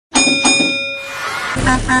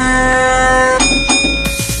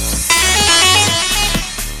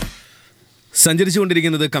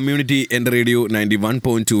സഞ്ചരിച്ചുകൊണ്ടിരിക്കുന്നത് community എൻ്റെ radio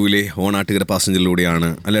 91.2 Onattukara പാസഞ്ചറിലൂടെയാണ്.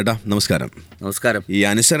 അല്ലേട്ടാ നമസ്കാരം. നമസ്കാരം. ഈ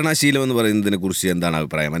അനുസരണശീലം എന്ന് പറയുന്നതിനെ കുറിച്ച് എന്താണ്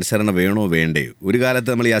അഭിപ്രായം? അനുസരണ വേണോ വേണ്ടയോ? ഒരു കാലത്ത്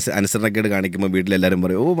നമ്മൾ ഈ അനുസരണക്കേട് കാണിക്കുമ്പോൾ വീട്ടിലെല്ലാവരും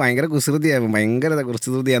പറയും, ഓ ഭയങ്കര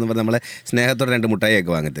കുസൃതിയാന്ന് പറഞ്ഞ് നമ്മളെ സ്നേഹത്തോടെ 2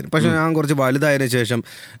 മുട്ടായിയൊക്കെ വാങ്ങിത്തരും. പക്ഷേ ഞാൻ കുറച്ച് വലുതായതിനു ശേഷം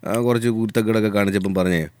കുറച്ച് കുരുത്തക്കേടൊക്കെ കാണിച്ചപ്പം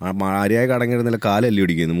പറഞ്ഞേ ആര്യായ കടങ്ങിരുന്നില്ല, കാലല്ലി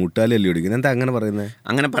ഒടിക്കുന്നു, മുട്ടാലല്ലി ഒടിക്കുന്നു. എന്താ അങ്ങനെ പറയുന്നത്?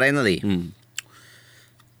 അങ്ങനെ പറയുന്നതേ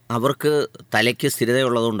അവർക്ക് തലയ്ക്ക്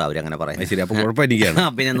സ്ഥിരതയുള്ളതുകൊണ്ട് അവരങ്ങനെ പറയുന്നത്. ശരി, അപ്പോൾ കുഴപ്പമിരിക്കുകയാണ്.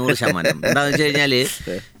 പിന്നെ 100%. എന്താണെന്ന് വെച്ച് കഴിഞ്ഞാൽ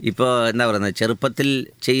ഇപ്പോൾ എന്താ പറയുന്നത്, ചെറുപ്പത്തിൽ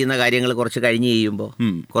ചെയ്യുന്ന കാര്യങ്ങൾ കുറച്ച് കഴിഞ്ഞ് ചെയ്യുമ്പോൾ,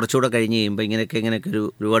 കുറച്ചുകൂടെ കഴിഞ്ഞ് ചെയ്യുമ്പോൾ ഇങ്ങനെയൊക്കെ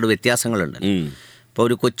ഒരുപാട് വ്യത്യാസങ്ങളുണ്ട്. ഇപ്പോൾ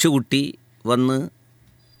ഒരു കൊച്ചുകുട്ടി വന്ന്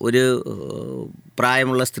ഒരു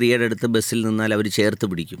പ്രായമുള്ള സ്ത്രീയുടെ അടുത്ത് ബസ്സിൽ നിന്നാൽ അവർ ചേർത്ത്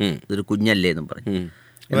പിടിക്കും, ഇതൊരു കുഞ്ഞല്ലേ എന്നും പറഞ്ഞു.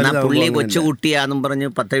 എന്നാൽ പുള്ളി കൊച്ചുകുട്ടിയാണെന്നും പറഞ്ഞ്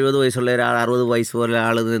 10-70 വയസ്സുള്ള ഒരാൾ 60 വയസ്സ് പോലെ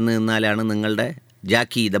ആൾ നിന്നാലാണ് നിങ്ങളുടെ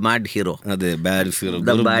ജാക്കി the bad hero, bad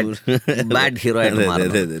hero ആയിട്ട്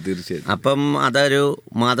മാറുന്നത്. അപ്പം അതൊരു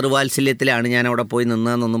മാതൃവാത്സല്യത്തിലാണ് ഞാൻ അവിടെ പോയി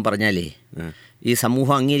നിന്നതെന്നൊന്നും പറഞ്ഞാലേ ഈ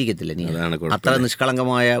സമൂഹം അംഗീകരിക്കത്തില്ല. നീ അത്ര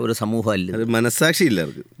നിഷ്കളങ്കമായ ഒരു സമൂഹമല്ല, മനസ്സാക്ഷി.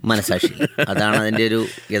 അതാണ് അതിൻ്റെ ഒരു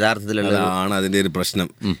യഥാർത്ഥത്തിലുള്ളതാണ് അതിൻ്റെ ഒരു പ്രശ്നം.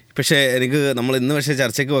 പക്ഷേ എനിക്ക് നമ്മൾ ഇന്ന് പക്ഷേ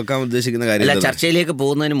ചർച്ചയ്ക്ക് വെക്കാൻ ഉദ്ദേശിക്കുന്ന കാര്യം, ചർച്ചയിലേക്ക്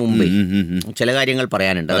പോകുന്നതിന് മുമ്പേ ചില കാര്യങ്ങൾ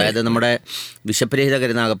പറയാനുണ്ട്. അതായത് നമ്മുടെ ബിഷപ്പ് രഹിത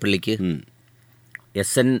കരുനാഗപ്പള്ളിക്ക്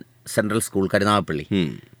SN സെൻട്രൽ സ്കൂൾ കരുനാഗപ്പള്ളി,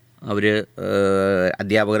 അവർ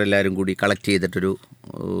അധ്യാപകരെല്ലാവരും കൂടി കളക്ട് ചെയ്തിട്ടൊരു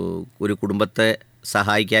കുടുംബത്തെ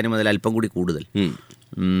സഹായിക്കാനും അതിൽ അല്പം കൂടി കൂടുതൽ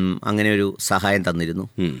അങ്ങനെ ഒരു സഹായം തന്നിരുന്നു.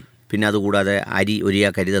 പിന്നെ അതുകൂടാതെ ഒരു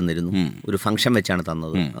അരി തന്നിരുന്നു. ഒരു ഫംഗ്ഷൻ വെച്ചാണ്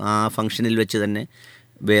തന്നത്. ആ ഫംഗ്ഷനിൽ വെച്ച് തന്നെ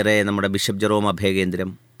വേറെ നമ്മുടെ ബിഷപ്പ് ജെറോം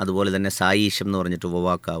അഭയകേന്ദ്രം, അതുപോലെ തന്നെ സായീശം എന്ന് പറഞ്ഞിട്ട്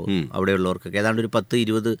ഉപവാക്കാവ്, അവിടെയുള്ളവർക്കൊക്കെ ഏതാണ്ട് ഒരു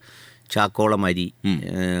 10-20 ചാക്കോളം അരി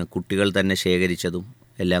കുട്ടികൾ തന്നെ ശേഖരിച്ചതും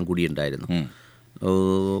എല്ലാം കൂടി ഉണ്ടായിരുന്നു.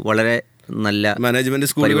 വളരെ നല്ല മാനേജ്മെന്റ്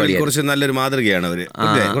സ്കൂളുകളിൽ കുറച്ച് നല്ലൊരു മാതൃകയാണ് അവർ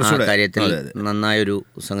കാര്യത്തിൽ നന്നായൊരു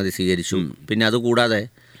സംഗതി സ്വീകരിച്ചു. പിന്നെ അതുകൂടാതെ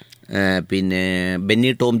പിന്നെ ബെന്നി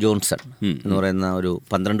ടോം ജോൺസൺ എന്ന് പറയുന്ന ഒരു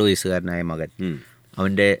 12 വയസ്സുകാരനായ മകൻ,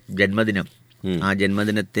 അവൻ്റെ ജന്മദിനം, ആ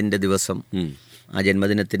ജന്മദിനത്തിൻ്റെ ദിവസം, ആ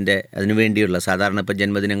ജന്മദിനത്തിൻ്റെ അതിനുവേണ്ടിയുള്ള സാധാരണ ഇപ്പം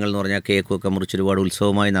ജന്മദിനങ്ങൾ എന്ന് പറഞ്ഞാൽ കേക്കൊക്കെ മുറിച്ച് ഒരുപാട്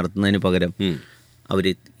ഉത്സവമായി നടത്തുന്നതിന് പകരം അവർ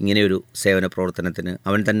ഇങ്ങനെയൊരു സേവന പ്രവർത്തനത്തിന്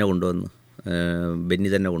അവൻ തന്നെ കൊണ്ടുവന്ന്,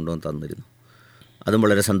 ബെന്നി തന്നെ കൊണ്ടുവന്ന് തന്നിരുന്നു. അതും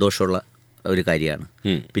വളരെ സന്തോഷമുള്ള ഒരു കാര്യമാണ്.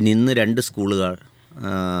 പിന്നെ ഇന്ന് 2 സ്കൂളുകൾ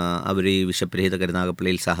അവർ ഈ ബിഷപ്പ് രഹിത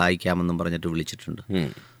കരുനാഗപ്പള്ളിയിൽ സഹായിക്കാമെന്നും പറഞ്ഞിട്ട് വിളിച്ചിട്ടുണ്ട്.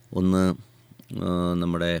 ഒന്ന്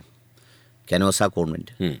നമ്മുടെ കനോസ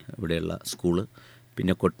കോൺവെൻറ്റ് ഇവിടെയുള്ള സ്കൂള്,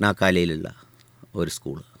 പിന്നെ കൊട്നാക്കാലയിലുള്ള ഒരു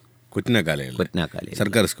സ്കൂള്, കൊട്നാക്കാലയിൽ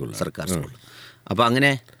സർക്കാർ സ്കൂൾ. അപ്പോൾ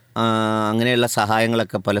അങ്ങനെയുള്ള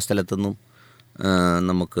സഹായങ്ങളൊക്കെ പല സ്ഥലത്തുനിന്നും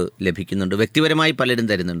നമുക്ക് ലഭിക്കുന്നുണ്ട്. വ്യക്തിപരമായി പലരും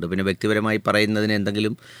തരുന്നുണ്ട്. പിന്നെ വ്യക്തിപരമായി പറയുന്നതിന്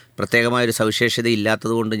എന്തെങ്കിലും പ്രത്യേകമായൊരു സവിശേഷത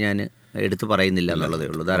ഇല്ലാത്തത് കൊണ്ട് ഞാൻ എടുത്തു പറയുന്നില്ല എന്നുള്ളതേ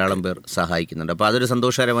ഉള്ളൂ. ധാരാളം പേർ സഹായിക്കുന്നുണ്ട്. അപ്പോൾ അതൊരു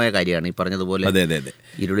സന്തോഷകരമായ കാര്യമാണ്. ഈ പറഞ്ഞതുപോലെ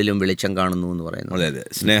ഇരുളിലും വെളിച്ചം കാണുന്നു എന്ന് പറയുന്നത്. അതെ,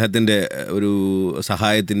 സ്നേഹത്തിൻ്റെ ഒരു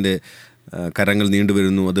സഹായത്തിൻ്റെ കരങ്ങൾ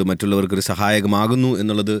നീണ്ടുവരുന്നു, അത് മറ്റുള്ളവർക്കൊരു സഹായകമാകുന്നു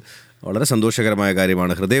എന്നുള്ളത് വളരെ സന്തോഷകരമായ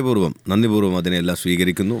കാര്യമാണ്. ഹൃദയപൂർവ്വം നന്ദിപൂർവ്വം അതിനെല്ലാം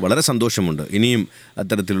സ്വീകരിക്കുന്നു. വളരെ സന്തോഷമുണ്ട്. ഇനിയും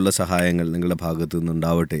അത്തരത്തിലുള്ള സഹായങ്ങൾ നിങ്ങളുടെ ഭാഗത്തു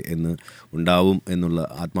നിന്നുണ്ടാവട്ടെ ഉണ്ടാവും എന്നുള്ള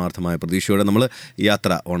ആത്മാർത്ഥമായ പ്രതീക്ഷയോടെ നമ്മൾ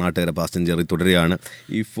യാത്ര ഓണാട്ടുകര പാസഞ്ചറിൽ തുടരുകയാണ്.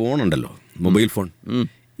 ഈ ഫോണുണ്ടല്ലോ, മൊബൈൽ ഫോൺ,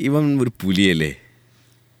 ഇവൻ ഒരു പുലിയല്ലേ?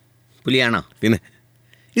 പുലിയാണോ? പിന്നെ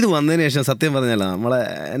ഇത് വന്നതിന് ശേഷം സത്യം പറഞ്ഞാൽ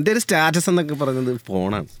എൻ്റെ ഒരു സ്റ്റാറ്റസ് എന്നൊക്കെ പറയുന്നത്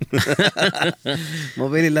ഫോണാണ്.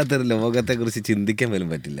 മൊബൈൽ ഇല്ലാത്തൊരു ലോകത്തെക്കുറിച്ച് ചിന്തിക്കാൻ പോലും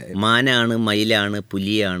പറ്റില്ല. മാനാണ്, മയിലാണ്,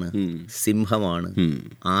 പുലിയാണ്, സിംഹമാണ്,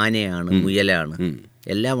 ആനയാണ്, മുയലാണ്,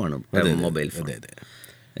 എല്ലാമാണ് മൊബൈൽ ഫോൺ.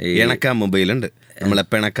 ഇണക്കാൻ മൊബൈലുണ്ട്, നമ്മളെ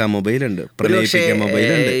പിണക്കാൻ മൊബൈലുണ്ട്, പ്രണയിപ്പിക്കാൻ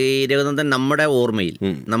മൊബൈലുണ്ട്. രഘുനന്ദൻ, നമ്മുടെ ഓർമ്മയിൽ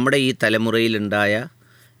നമ്മുടെ ഈ തലമുറയിലുണ്ടായ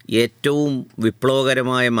ഏറ്റവും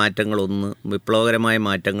വിപ്ലവകരമായ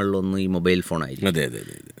മാറ്റങ്ങളിലൊന്ന് ഈ മൊബൈൽ ഫോണായിരിക്കും.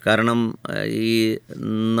 കാരണം ഈ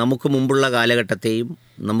നമുക്ക് മുമ്പുള്ള കാലഘട്ടത്തെയും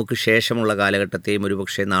നമുക്ക് ശേഷമുള്ള കാലഘട്ടത്തെയും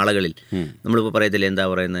ഒരുപക്ഷെ നാളുകളിൽ നമ്മളിപ്പോൾ പറയത്തില്ല, എന്താ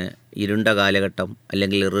പറയുന്നത്, ഇരുണ്ട കാലഘട്ടം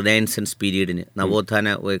അല്ലെങ്കിൽ റിനൈസൻസ് പീരീഡിന്,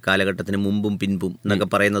 നവോത്ഥാന കാലഘട്ടത്തിന് മുമ്പും പിൻപും എന്നൊക്കെ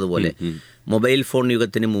പറയുന്നത് പോലെ മൊബൈൽ ഫോൺ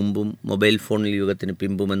യുഗത്തിന് മുമ്പും മൊബൈൽ ഫോൺ യുഗത്തിന്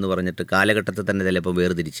പിമ്പും എന്ന് പറഞ്ഞിട്ട് കാലഘട്ടത്തെ തന്നെ ചിലപ്പോൾ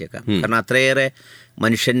വേർതിരിച്ചേക്കാം. കാരണം അത്രയേറെ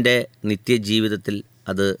മനുഷ്യൻ്റെ നിത്യജീവിതത്തിൽ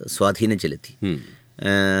അത് സ്വാധീനം ചെലുത്തി.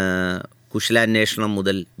 കുശലാന്വേഷണം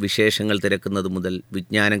മുതൽ, വിശേഷങ്ങൾ തിരക്കുന്നത് മുതൽ,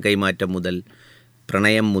 വിജ്ഞാനം കൈമാറ്റം മുതൽ,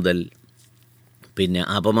 പ്രണയം മുതൽ, പിന്നെ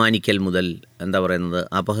അപമാനിക്കൽ മുതൽ, എന്താ പറയുന്നത്,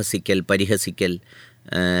 അപഹസിക്കൽ, പരിഹസിക്കൽ,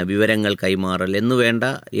 വിവരങ്ങൾ കൈമാറൽ എന്നു വേണ്ട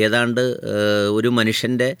ഏതാണ്ട് ഒരു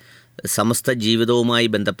മനുഷ്യൻ്റെ സമസ്ത ജീവിതവുമായി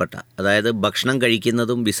ബന്ധപ്പെട്ട, അതായത് ഭക്ഷണം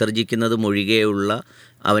കഴിക്കുന്നതും വിസർജിക്കുന്നതും ഒഴികെയുള്ള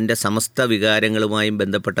അവൻ്റെ സമസ്ത വികാരങ്ങളുമായും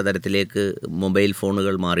ബന്ധപ്പെട്ട തരത്തിലേക്ക് മൊബൈൽ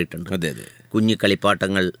ഫോണുകൾ മാറിയിട്ടുണ്ട്. അതെ അതെ. കുഞ്ഞു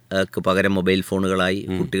കളിപ്പാട്ടങ്ങൾക്ക് പകരം മൊബൈൽ ഫോണുകളായി,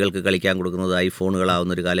 കുട്ടികൾക്ക് കളിക്കാൻ കൊടുക്കുന്നത്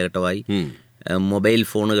ഐഫോണുകളാവുന്ന ഒരു കാലഘട്ടമായി, മൊബൈൽ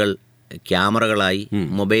ഫോണുകൾ ക്യാമറകളായി,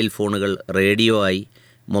 മൊബൈൽ ഫോണുകൾ റേഡിയോ ആയി,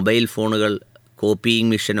 മൊബൈൽ ഫോണുകൾ കോപ്പിയിങ്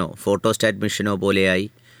മെഷീനോ ഫോട്ടോസ്റ്റാറ്റ് മെഷീനോ പോലെയായി,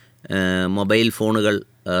 മൊബൈൽ ഫോണുകൾ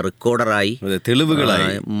റെക്കോർഡറായി,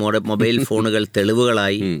 തെളിവുകളായി, മൊബൈൽ ഫോണുകൾ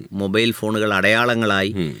തെളിവുകളായി, മൊബൈൽ ഫോണുകൾ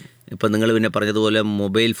അടയാളങ്ങളായി. ഇപ്പം നിങ്ങൾ പിന്നെ പറഞ്ഞതുപോലെ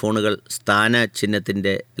മൊബൈൽ ഫോണുകൾ സ്ഥാന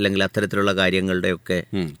ചിഹ്നത്തിൻ്റെ അല്ലെങ്കിൽ അത്തരത്തിലുള്ള കാര്യങ്ങളുടെയൊക്കെ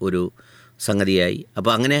ഒരു സംഗതിയായി.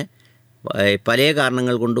 അപ്പോൾ അങ്ങനെ പല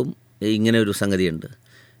കാരണങ്ങൾ കൊണ്ടും ഇങ്ങനെ ഒരു സംഗതിയുണ്ട്.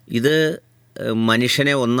 ഇത്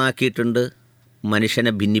മനുഷ്യനെ ഒന്നാക്കിയിട്ടുണ്ട്,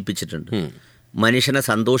 മനുഷ്യനെ ഭിന്നിപ്പിച്ചിട്ടുണ്ട്, മനുഷ്യനെ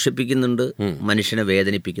സന്തോഷിപ്പിക്കുന്നുണ്ട്, മനുഷ്യനെ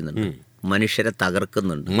വേദനിപ്പിക്കുന്നുണ്ട്, മനുഷ്യരെ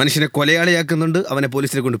തകർക്കുന്നുണ്ട്, മനുഷ്യനെ കൊലയാളിയാക്കുന്നുണ്ട്, അവനെ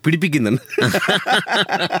പോലീസിനെ കൊണ്ട് പിടിപ്പിക്കുന്നുണ്ട്.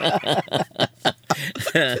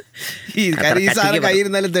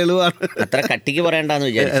 കയ്യിരുന്നാലും തെളിവാണ്. അത്ര കട്ടിക്ക് പറയണ്ടെന്ന്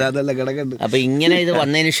വിചാരിച്ചു. അപ്പൊ ഇങ്ങനെ ഇത്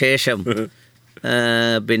വന്നതിന് ശേഷം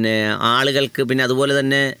പിന്നെ ആളുകൾക്ക് പിന്നെ അതുപോലെ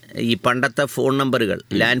തന്നെ ഈ പണ്ടത്തെ ഫോൺ നമ്പറുകൾ,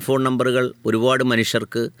 ലാൻഡ് ഫോൺ നമ്പറുകൾ ഒരുപാട്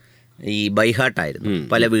മനുഷ്യർക്ക് ഈ ബൈഹാർട്ടായിരുന്നു.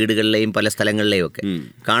 പല വീടുകളിലെയും പല സ്ഥലങ്ങളിലെയും ഒക്കെ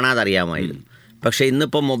കാണാതറിയാമായിരുന്നു. പക്ഷേ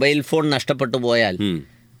ഇന്നിപ്പോൾ മൊബൈൽ ഫോൺ നഷ്ടപ്പെട്ടു പോയാൽ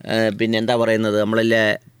പിന്നെ എന്താ പറയുന്നത്, നമ്മളിലെ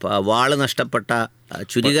വാള് നഷ്ടപ്പെട്ട,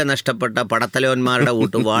 ചുരിക നഷ്ടപ്പെട്ട പടത്തലവന്മാരുടെ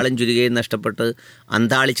കൂട്ട് വാളും ചുരികയും നഷ്ടപ്പെട്ട്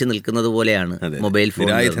അന്താളിച്ച് നിൽക്കുന്നത് പോലെയാണ് മൊബൈൽ ഫോൺ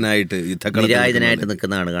നിരായുധനായിട്ട്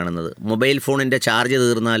നിൽക്കുന്നതാണ് കാണുന്നത്. മൊബൈൽ ഫോണിൻ്റെ ചാർജ്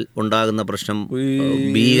തീർന്നാൽ ഉണ്ടാകുന്ന പ്രശ്നം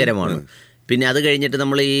ഭീകരമാണ്. പിന്നെ അത് കഴിഞ്ഞിട്ട്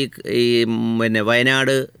നമ്മൾ ഈ പിന്നെ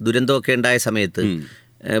വയനാട് ദുരന്തമൊക്കെ ഉണ്ടായ സമയത്ത്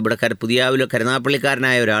ഇവിടെ പുതിയാവിലെ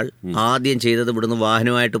കരുനാപ്പള്ളിക്കാരനായ ഒരാൾ ആദ്യം ചെയ്തത് ഇവിടുന്ന്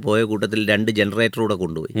വാഹനമായിട്ട് പോയ കൂട്ടത്തിൽ 2 ജനറേറ്റർ കൂടെ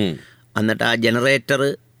കൊണ്ടുപോയി. എന്നിട്ട് ആ ജനറേറ്റർ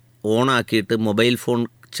ഓണാക്കിയിട്ട് മൊബൈൽ ഫോൺ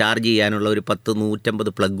ചാർജ് ചെയ്യാനുള്ള ഒരു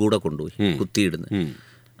 150 പ്ലഗ് കൂടെ കൊണ്ടുപോയി കുത്തിയിടുന്നത്.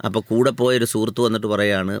 അപ്പോൾ കൂടെ പോയൊരു സുഹൃത്ത് വന്നിട്ട്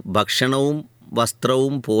പറയാണ്, ഭക്ഷണവും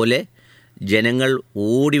വസ്ത്രവും പോലെ ജനങ്ങൾ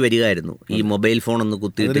ഓടി വരികയായിരുന്നു ഈ മൊബൈൽ ഫോൺ ഒന്ന്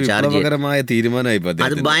കുത്തിയിട്ട് ചാർജ് ചെയ്യാൻ.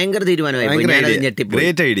 അത് ഭയങ്കര തീരുമാനമായി. ഞാനത് ഞെട്ടിപ്പോയി.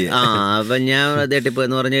 അപ്പം ഞാൻ ഞെട്ടിപ്പോയി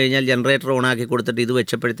എന്ന് പറഞ്ഞു കഴിഞ്ഞാൽ ജനറേറ്റർ ഓണാക്കി കൊടുത്തിട്ട് ഇത്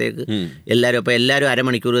വെച്ചപ്പോഴത്തേക്ക് എല്ലാവരും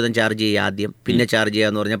അരമണിക്കൂർ വീതം ചാർജ് ചെയ്യുക ആദ്യം, പിന്നെ ചാർജ്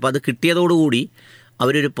ചെയ്യാന്ന് പറഞ്ഞു. അപ്പോൾ അത് കിട്ടിയതോടുകൂടി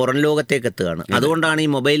അവരൊരു പുറം ലോകത്തേക്ക് എത്തുകയാണ്. അതുകൊണ്ടാണ് ഈ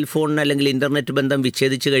മൊബൈൽ ഫോണിന് അല്ലെങ്കിൽ ഇൻ്റർനെറ്റ് ബന്ധം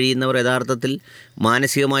വിച്ഛേദിച്ച് കഴിയുന്നവർ യഥാർത്ഥത്തിൽ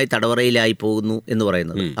മാനസികമായി തടവറയിലായി പോകുന്നു എന്ന്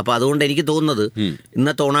പറയുന്നത്. അപ്പോൾ അതുകൊണ്ട് എനിക്ക് തോന്നുന്നത്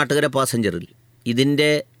ഇന്നത്തെ ഓണാട്ടുകര പാസഞ്ചറിൽ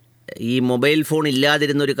ഇതിൻ്റെ ഈ മൊബൈൽ ഫോൺ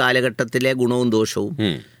ഇല്ലാതിരുന്നൊരു കാലഘട്ടത്തിലെ ഗുണവും ദോഷവും,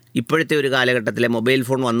 ഇപ്പോഴത്തെ ഒരു കാലഘട്ടത്തിലെ മൊബൈൽ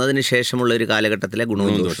ഫോൺ വന്നതിന് ശേഷമുള്ള ഒരു കാലഘട്ടത്തിലെ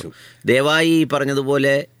ഗുണവും ദോഷവും, ദയവായി ഈ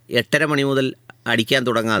പറഞ്ഞതുപോലെ 8:30 മണി മുതൽ അടിക്കാൻ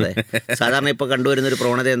തുടങ്ങാതെ, സാധാരണ ഇപ്പോൾ കണ്ടുവരുന്നൊരു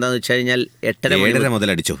പ്രവണത എന്താണെന്ന് വെച്ച് കഴിഞ്ഞാൽ 8:30 മുതൽ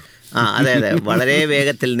അടിച്ചു. അതെ വളരെ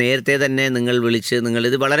വേഗത്തിൽ നേരത്തെ തന്നെ നിങ്ങൾ വിളിച്ച്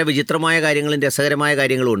ഇത് വളരെ വിചിത്രമായ കാര്യങ്ങളും രസകരമായ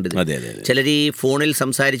കാര്യങ്ങളും ഉണ്ട്. ചിലർ ഈ ഫോണിൽ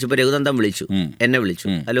സംസാരിച്ചപ്പോൾ രഘുനന്ദൻ വിളിച്ചു, എന്നെ വിളിച്ചു,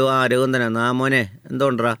 ഹലോ രഘുനന്ദനാ, മോനെ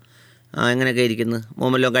എന്തോണ്ടറാ, എങ്ങനെയൊക്കെ ഇരിക്കുന്നു,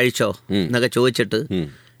 മോമെല്ലാം കഴിച്ചോ എന്നൊക്കെ ചോദിച്ചിട്ട്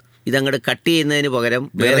ഇതങ്ങോട്ട് കട്ട് ചെയ്യുന്നതിന് പകരം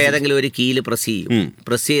വേറെ ഏതെങ്കിലും ഒരു കീല് പ്രസ്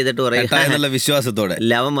ചെയ്തിട്ട് പറയും വിശ്വാസത്തോടെ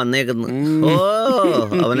ലവൻ വന്നേക്കുന്നു. ഓ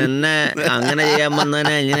അവൻ എന്നെ അങ്ങനെ ചെയ്യാൻ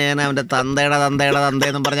വന്നതിനെ എങ്ങനെയാണ് അവന്റെ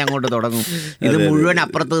തന്തയെന്ന് പറഞ്ഞ് അങ്ങോട്ട് തുടങ്ങും. ഇത് മുഴുവൻ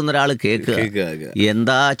അപ്പുറത്ത് നിന്ന് ഒരാൾ കേൾക്കുക,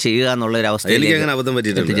 എന്താ ചെയ്യുക എന്നുള്ളൊരു അവസ്ഥ.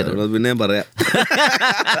 പിന്നെ പറയാം.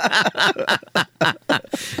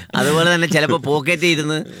 അതുപോലെ തന്നെ ചിലപ്പോൾ പോക്കറ്റിൽ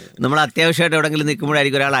ഇരുന്ന് നമ്മൾ അത്യാവശ്യമായിട്ട് എവിടെയെങ്കിലും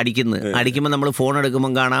നിൽക്കുമ്പോഴായിരിക്കും ഒരാൾ അടിക്കുമ്പോൾ നമ്മൾ ഫോൺ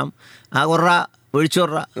എടുക്കുമ്പോൾ കാണാം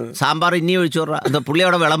ഒഴിച്ചോറ സാമ്പാർ ഇനി ഒഴിച്ചോറ, എന്താ പുള്ളി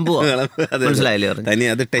അവിടെ വിളമ്പുവോ, മനസ്സിലായില്ലേ?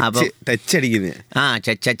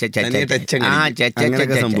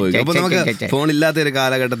 ഫോൺ ഇല്ലാത്ത ഒരു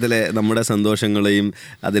കാലഘട്ടത്തിലെ നമ്മുടെ സന്തോഷങ്ങളെയും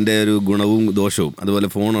അതിൻ്റെ ഒരു ഗുണവും ദോഷവും, അതുപോലെ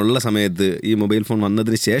ഫോണുള്ള സമയത്ത് ഈ മൊബൈൽ ഫോൺ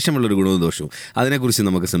വന്നതിന് ശേഷമുള്ളൊരു ഗുണവും ദോഷവും, അതിനെക്കുറിച്ച്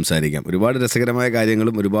നമുക്ക് സംസാരിക്കാം. ഒരുപാട് രസകരമായ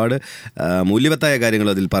കാര്യങ്ങളും ഒരുപാട് മൂല്യവത്തായ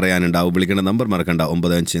കാര്യങ്ങളും അതിൽ പറയാനുണ്ടാവും. വിളിക്കേണ്ട നമ്പർ മറക്കണ്ട,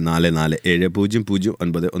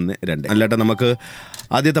 9544700912. അല്ലാട്ടെ, നമുക്ക്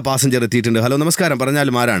ആദ്യത്തെ പാസഞ്ചർ എത്തിയിട്ടുണ്ട്. ഹലോ, നമസ്കാരം.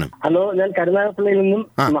 പറഞ്ഞാലും ആരാണ്? ഹലോ, ഞാൻ കരുനാഗപ്പള്ളിയിൽ നിന്നും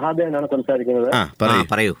മഹാദേവനാണ് സംസാരിക്കുന്നത്.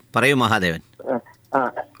 പറയൂ മഹാദേവൻ.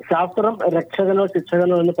 ശാസ്ത്രം രക്ഷകനോ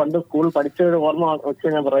ശിക്ഷകനോ എന്ന് പണ്ട് സ്കൂൾ പഠിച്ചൊരു ഓർമ്മ വെച്ച്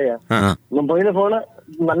ഞാൻ പറയാ, മൊബൈൽ ഫോണ്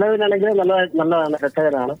നല്ലതിനാണെങ്കിൽ നല്ലതാണ്,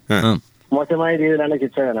 രക്ഷകനാണ്, മോശമായ രീതിയിലാണ്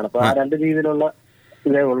ശിക്ഷകനാണ്. അപ്പൊ ആ 2 രീതിയിലുള്ള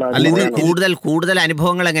ഇതേ ഉള്ള. കൂടുതൽ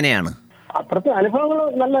അനുഭവങ്ങൾ എങ്ങനെയാണ്? അപ്പുറത്തെ അനുഭവങ്ങൾ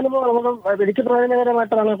നല്ല അനുഭവം നമുക്ക് എനിക്ക്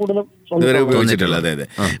പ്രയോജനകരമായിട്ടാണ് കൂടുതലും ഉപയോഗിച്ചിട്ടുള്ളത്. അതെ.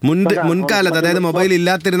 മുൻകാലത്ത്, അതായത് മൊബൈൽ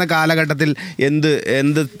ഇല്ലാത്തിരുന്ന കാലഘട്ടത്തിൽ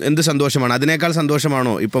എന്ത് സന്തോഷമാണ്? അതിനേക്കാൾ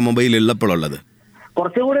സന്തോഷമാണോ ഇപ്പൊ മൊബൈൽ ഉള്ളപ്പോഴുള്ളത്?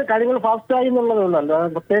 കുറച്ചുകൂടി കാര്യങ്ങൾ ഫാസ്റ്റ് ആയി എന്നുള്ളതേ ഉള്ളൂ.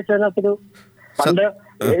 പ്രത്യേകിച്ച് അതിനകത്തൊരു പണ്ട്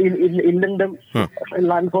ഇന്റന്റും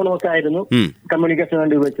ലാൻഡ് ഫോണും ഒക്കെ ആയിരുന്നു കമ്മ്യൂണിക്കേഷൻ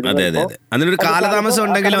വേണ്ടി അതെ അതെ അതെ. അതിനൊരു കാലതാമസം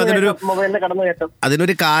ഉണ്ടെങ്കിലും മൊബൈലിന്റെ കടന്നുകയറ്റം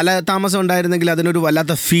അതിനൊരു കാലതാമസം ഉണ്ടായിരുന്നെങ്കിൽ അതിനൊരു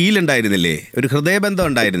വല്ലാത്ത ഫീൽ ഉണ്ടായിരുന്നില്ലേ, ഒരു ഹൃദയബന്ധം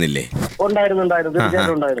ഉണ്ടായിരുന്നില്ലേ? ഉണ്ടായിരുന്നു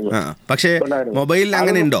തീർച്ചയായിട്ടും ഉണ്ടായിരുന്നു. പക്ഷേ മൊബൈലിൽ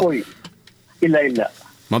അങ്ങനെ ഉണ്ടോ? ഇല്ല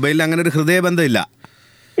മൊബൈലിൽ അങ്ങനെ ഒരു ഹൃദയബന്ധം ഇല്ല.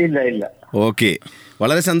 ഓക്കെ,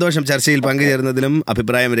 വളരെ സന്തോഷം ചർച്ചയിൽ പങ്കുചേർന്നതിലും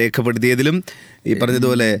അഭിപ്രായം രേഖപ്പെടുത്തിയതിലും. ഈ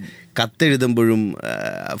പറഞ്ഞതുപോലെ കത്തെഴുതുമ്പോഴും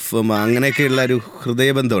അങ്ങനെയൊക്കെയുള്ള ഒരു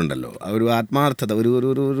ഹൃദയബന്ധം ഉണ്ടല്ലോ, ഒരു ആത്മാർത്ഥത,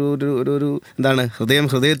 ഒരു എന്താണ്,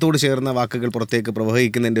 ഹൃദയത്തോട് ചേർന്ന വാക്കുകൾ പുറത്തേക്ക്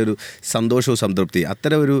പ്രവഹിക്കുന്നതിൻ്റെ ഒരു സന്തോഷവും സംതൃപ്തി,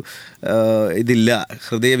 അത്തരം ഒരു ഇതില്ല,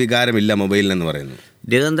 ഹൃദയവികാരമില്ല മൊബൈലിനെന്ന് പറയുന്നു.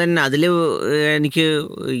 രഘുനന്ദൻ, അതിൽ എനിക്ക്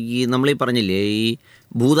നമ്മളീ പറഞ്ഞില്ലേ, ഈ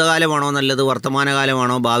ഭൂതകാലമാണോ നല്ലത്,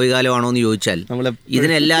 വർത്തമാനകാലമാണോ ഭാവി കാലമാണോ എന്ന് ചോദിച്ചാൽ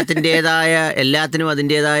എല്ലാത്തിനും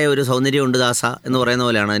അതിൻ്റെതായ ഒരു സൗന്ദര്യമുണ്ട് ദാസ എന്ന് പറയുന്ന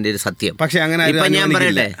പോലെയാണ് അതിൻ്റെ ഒരു സത്യം. പക്ഷേ അങ്ങനെ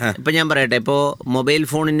ഞാൻ പറയട്ടെ, ഇപ്പോൾ മൊബൈൽ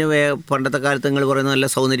ഫോണിന് പണ്ടത്തെ കാലത്ത് നിങ്ങൾ പറയുന്ന നല്ല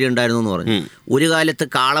സൗന്ദര്യം ഉണ്ടായിരുന്നു എന്ന് പറഞ്ഞു. ഒരു കാലത്ത്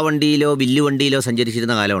കാളവണ്ടിയിലോ വില്ലുവണ്ടിയിലോ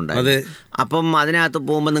സഞ്ചരിച്ചിരുന്ന കാലം ഉണ്ടായിരുന്നു. അപ്പം അതിനകത്ത്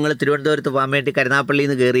പോകുമ്പോൾ നിങ്ങൾ തിരുവനന്തപുരത്ത് പോകാൻ വേണ്ടി കരുനാപ്പള്ളിയിൽ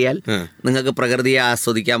നിന്ന് കയറിയാൽ നിങ്ങൾക്ക് പ്രകൃതിയെ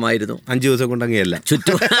ആസ്വദിക്കാമായിരുന്നു. 5 ദിവസം കൊണ്ടങ്ങനെയല്ല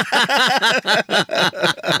ചുറ്റും.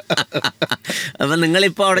 അപ്പം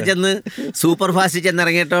നിങ്ങളിപ്പോൾ അവിടെ ചെന്ന് സൂപ്പർ ഫാസ്റ്റ്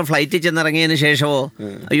ചെന്നിറങ്ങിയിട്ടോ ഫ്ലൈറ്റിൽ ചെന്നിറങ്ങിയതിന് ശേഷമോ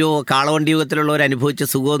അയ്യോ കാളവണ്ടി യുഗത്തിലുള്ളവർ അനുഭവിച്ച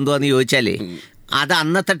സുഖം എന്തുവാന്ന് ചോദിച്ചാലേ, അത്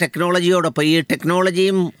അന്നത്തെ ടെക്നോളജിയോടൊപ്പം ഈ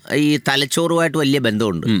ടെക്നോളജിയും ഈ തലച്ചോറുമായിട്ട് വലിയ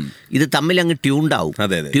ബന്ധമുണ്ട്. ഇത് തമ്മിൽ അങ്ങ് ട്യൂൺഡാവും.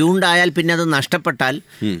 ട്യൂൺഡായാൽ പിന്നെ അത് നഷ്ടപ്പെട്ടാൽ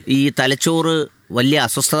ഈ തലച്ചോറ് വലിയ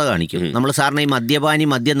അസ്വസ്ഥത കാണിക്കും. നമ്മൾ സാറിന് ഈ മദ്യപാനി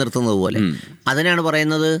മദ്യം നിർത്തുന്നത് പോലെ. അതിനാണ്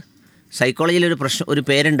പറയുന്നത്, സൈക്കോളജിയിലൊരു ഒരു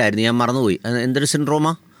പേരുണ്ടായിരുന്നു, ഞാൻ മറന്നുപോയി. എന്തൊരു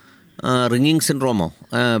സിൻഡ്രോമാ, റിങ്ങിങ് സിൻഡ്രോമോ,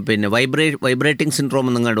 പിന്നെ വൈബ്രേറ്റിംഗ് സിൻഡ്രോം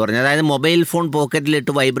എന്നങ്ങോട്ട് പറഞ്ഞു. അതായത് മൊബൈൽ ഫോൺ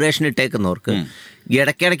പോക്കറ്റിലിട്ട് വൈബ്രേഷൻ ഇട്ടേക്കുന്നവർക്ക്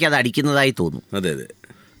ഇടയ്ക്കിടയ്ക്ക് അത് അടിക്കുന്നതായി തോന്നും.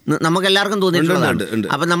 നമുക്കെല്ലാവർക്കും തോന്നിയിട്ടുള്ളതാണ്.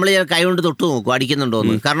 അപ്പം നമ്മൾ കൈ കൊണ്ട് തൊട്ട് നോക്കും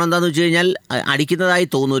അടിക്കുന്നുണ്ടോന്ന്. കാരണം എന്താണെന്ന് വെച്ച് കഴിഞ്ഞാൽ അടിക്കുന്നതായി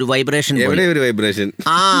തോന്നും, ഒരു വൈബ്രേഷൻ. എവിടെ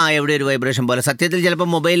ഒരു വൈബ്രേഷൻ പോലെ. സത്യത്തിൽ ചിലപ്പോൾ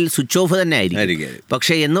മൊബൈൽ സ്വിച്ച് ഓഫ് തന്നെ ആയിരിക്കും.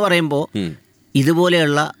 പക്ഷേ എന്ന് പറയുമ്പോൾ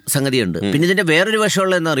ഇതുപോലെയുള്ള സംഗതിയുണ്ട്. പിന്നെ ഇതിൻ്റെ വേറൊരു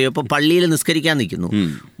വശമുള്ളതെന്ന് അറിയോ, ഇപ്പോൾ പള്ളിയിൽ നിസ്കരിക്കാൻ നിൽക്കുന്നു,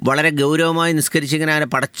 വളരെ ഗൗരവമായി നിസ്കരിച്ചിങ്ങനെ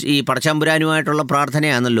ഈ പടച്ചമ്പുരാനുമായിട്ടുള്ള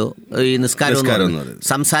പ്രാർത്ഥനയാണല്ലോ ഈ നിസ്കാരം,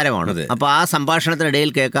 സംസാരമാണ്. അപ്പോൾ ആ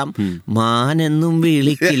സംഭാഷണത്തിനിടയിൽ കേൾക്കാം, മാനെന്നും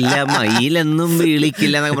വിളിക്കില്ല മയിലെന്നും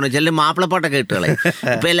വിളിക്കില്ല എന്നൊക്കെ പറഞ്ഞു ചില മാപ്പിളപ്പാട്ടൊക്കെ ഇട്ടുകളെ.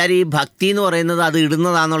 ഇപ്പം എല്ലാവരും ഈ ഭക്തി എന്ന് പറയുന്നത് അത്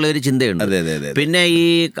ഇടുന്നതാണെന്നുള്ള ഒരു ചിന്തയുണ്ട്. പിന്നെ ഈ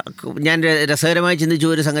ഞാൻ രസകരമായി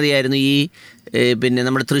ചിന്തിച്ച ഒരു സംഗതിയായിരുന്നു, ഈ പിന്നെ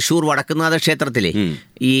നമ്മുടെ തൃശ്ശൂർ വടക്കുന്നാഥ ക്ഷേത്രത്തിലെ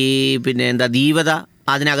ഈ പിന്നെ എന്താ ദീവത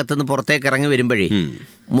അതിനകത്തുനിന്ന് പുറത്തേക്ക് ഇറങ്ങി വരുമ്പോഴേ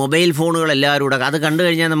മൊബൈൽ ഫോണുകൾ എല്ലാവരും കൂടെ അത് കണ്ടു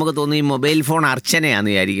കഴിഞ്ഞാൽ നമുക്ക് തോന്നും ഈ മൊബൈൽ ഫോൺ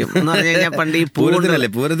അർച്ചനയാന്ന് വിചാരിക്കും. എന്ന് പറഞ്ഞു കഴിഞ്ഞാൽ പണ്ട് ഈ പൂരത്തിന്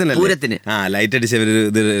ലൈറ്റ്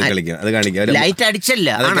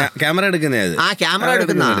അടിച്ചല്ല, ക്യാമറ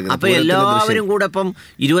എടുക്കുന്ന. അപ്പൊ എല്ലാവരും കൂടെ ഇപ്പം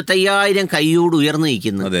 25,000 കൈയോട് ഉയർന്നു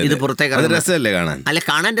നിൽക്കുന്നു. ഇത് പുറത്തേക്ക് അല്ല,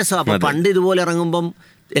 കാണാൻ രസം. അപ്പൊ പണ്ട് ഇതുപോലെ ഇറങ്ങുമ്പോൾ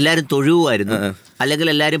എല്ലാവരും തൊഴുവായിരുന്നു, അല്ലെങ്കിൽ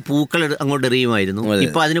എല്ലാവരും പൂക്കൾ അങ്ങോട്ട് എറിയുമായിരുന്നു.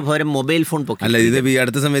 ഇപ്പൊ അതിന് പകരം മൊബൈൽ ഫോൺ പൊക്കി. അല്ല, ഇത് ഈ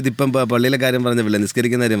അടുത്ത സമയത്ത് ഇപ്പം പള്ളിയിലെ കാര്യം പറഞ്ഞില്ല,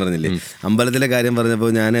 നിസ്കരിക്കുന്ന കാര്യം പറഞ്ഞില്ലേ, അമ്പലത്തിലെ കാര്യം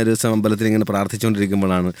പറഞ്ഞപ്പോൾ ഞാൻ ഒരു ദിവസം അമ്പലത്തിൽ ഇങ്ങനെ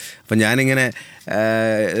പ്രാർത്ഥിച്ചുകൊണ്ടിരിക്കുമ്പോഴാണ് അപ്പം ഞാനിങ്ങനെ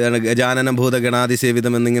ഗജാനനം ഭൂത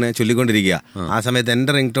ഗണാതിസേവിതം എന്നിങ്ങനെ ചൊല്ലിക്കൊണ്ടിരിക്കുക. ആ സമയത്ത്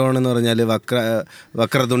എൻ്റെ റിംഗ് ടോൺ എന്ന് പറഞ്ഞാൽ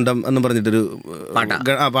വക്രതുണ്ടം എന്ന് പറഞ്ഞിട്ടൊരു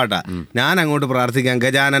പാട്ടാ. ഞാൻ അങ്ങോട്ട് പ്രാർത്ഥിക്കാം,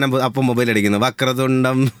 ഗജാനനം, അപ്പം മൊബൈൽ അടിക്കുന്നു,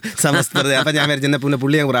 വക്രതുണ്ടം സമസ്തൃത. അപ്പം ഞാൻ വിചാരിച്ച പിന്നെ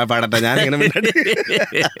പുള്ളി പാടട്ടെ, ഞാനിങ്ങനെ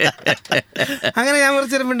അങ്ങനെ ഞാൻ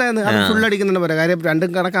കുറച്ചിരപ്പുണ്ടായിരുന്നു. അത് ഫുൾ അടിക്കുന്നുണ്ട് പോലെ. കാര്യം രണ്ടും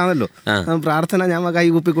കണക്കാണല്ലോ. പ്രാർത്ഥന ഞാൻ കൈ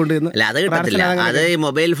കൂപ്പിക്കൊണ്ടിരുന്നു. അത് കിട്ടത്തില്ല, അത്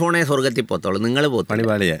മൊബൈൽ ഫോണേ സ്വർഗത്തിൽ പോത്തോളൂ. നിങ്ങൾ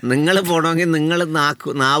പോകണമെങ്കിൽ നിങ്ങൾ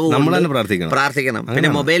നമ്മൾ തന്നെ പ്രാർത്ഥിക്കണം.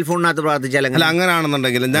 പിന്നെ മൊബൈൽ ഫോണിനകത്ത് പ്രാർത്ഥിച്ചാൽ അല്ല,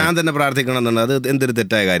 അങ്ങനെയാണെന്നുണ്ടെങ്കിൽ ഞാൻ തന്നെ പ്രാർത്ഥിക്കണം എന്നുണ്ട്. അത് എന്തൊരു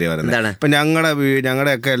തെറ്റായ കാര്യം പറയുന്നത്. ഇപ്പം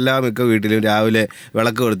ഞങ്ങളുടെയൊക്കെ മിക്ക വീട്ടിലും രാവിലെ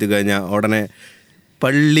വിളക്ക് കൊളുത്തി കഴിഞ്ഞാൽ ഉടനെ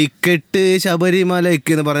പള്ളിക്കെട്ട്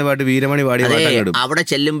ശബരിമലയ്ക്ക് എന്ന് പറഞ്ഞ പാട്ട് വീരമണി പാടി അവിടെ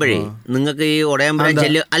ചെല്ലുമ്പോഴേ നിങ്ങൾക്ക് ഈ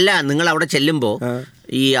ഒടയമ്പുരാൻ നിങ്ങൾ അവിടെ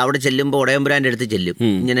ചെല്ലുമ്പോൾ ഒടയമ്പുരാൻ്റെ അടുത്ത് ചെല്ലും.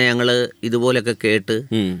 ഇങ്ങനെ ഞങ്ങള് ഇതുപോലൊക്കെ കേട്ട്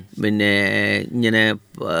പിന്നെ ഇങ്ങനെ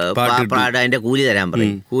അതിന്റെ കൂലി തരാൻ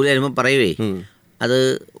പറയും. കൂലി തരുമ്പോൾ പറയുവേ, അത്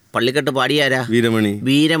പള്ളിക്കെട്ട് പാടിയാരാ,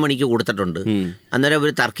 വീരമണിക്ക് കൊടുത്തിട്ടുണ്ട്. അന്നേരം അവർ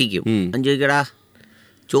തർക്കിക്കും. ഞാൻ ചോദിക്കടാ,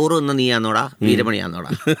 ചോറ് തിന്ന നീയാന്നോടാ വീരമണിയാന്നോടാ?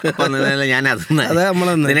 അപ്പൊ ഞാൻ അത്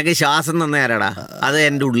നിനക്ക് ശ്വാസം തന്ന ആരാടാ? അത്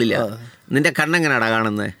എൻ്റെ ഉള്ളില. നിന്റെ കണ്ണെങ്ങനാടാ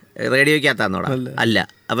കാണുന്നത്? റേഡിയോയ്ക്കകത്താന്നോടാ? അല്ല.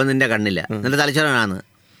 അപ്പം നിന്റെ കണ്ണില്ല, നിന്റെ തലച്ചോറാണ്.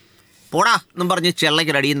 പോടാ എന്നും പറഞ്ഞ്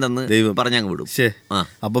ചെള്ളയ്ക്കൊരടിയും തന്ന് പറഞ്ഞങ്ങ് വിടും.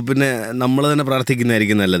 അപ്പൊ പിന്നെ നമ്മൾ തന്നെ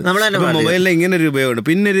പ്രാർത്ഥിക്കുന്നതായിരിക്കും നല്ലത്. മൊബൈലിൽ ഇങ്ങനെ ഒരു ഉപയോഗമുണ്ട്.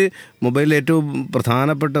 പിന്നെ ഒരു മൊബൈലിൽ ഏറ്റവും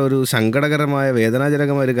പ്രധാനപ്പെട്ട ഒരു സങ്കടകരമായ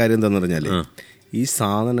വേദനാജനകമായ ഒരു കാര്യം എന്താണെന്ന് പറഞ്ഞാൽ, ഈ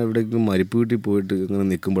സാധനം എവിടേക്കും മരിപ്പ് വീട്ടിൽ പോയിട്ട് ഇങ്ങനെ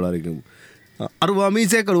നിൽക്കുമ്പോഴായിരിക്കും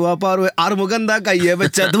അറുവാമീസെ കടുവാപ്പാറു ആറുമുഖം എന്താ കയ്യെ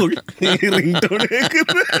വെച്ച റിംഗ് ടോൺ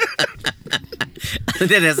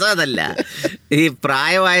അതിൻ്റെ രസം അതല്ല. ഈ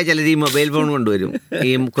പ്രായമായ ചിലർ ഈ മൊബൈൽ ഫോൺ കൊണ്ടുവരും. ഈ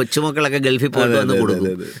കൊച്ചുമക്കളൊക്കെ ഗൾഫിൽ പോയിട്ട് വന്ന്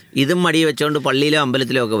കൊടുക്കും. ഇതും മടി വെച്ചോണ്ട് പള്ളിയിലോ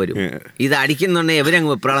അമ്പലത്തിലോ ഒക്കെ വരും. ഇത് അടിക്കുന്നുണ്ടെങ്കിൽ എവരങ്ങ്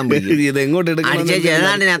വെപ്രാളം പിടിക്കും. അടിച്ച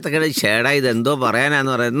ചേതാണ്ടിനകത്തൊക്കെ ചേടാ ഇത് എന്തോ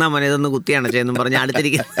പറയാനാന്ന് പറയാം. എന്നാ മനെ ഇതൊന്ന് കുത്തി അണച്ചെന്നും പറഞ്ഞ്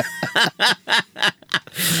അടുത്തിരിക്കും.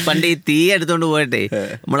 പണ്ട് ഈ തീ എടുത്തോണ്ട് പോയിട്ടെ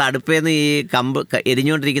നമ്മൾ അടുപ്പേന്ന് ഈ കമ്പ്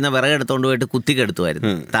എരിഞ്ഞുകൊണ്ടിരിക്കുന്ന വിറകെടുത്തോണ്ട് പോയിട്ട്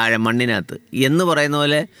കുത്തിക്കെടുത്തുമായിരുന്നു താഴെ മണ്ണിനകത്ത് എന്ന് പറയുന്ന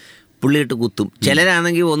പോലെ പുള്ളിയിട്ട് കുത്തും.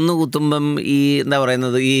 ചിലരാണെങ്കിൽ ഒന്ന് കുത്തുമ്പം ഈ എന്താ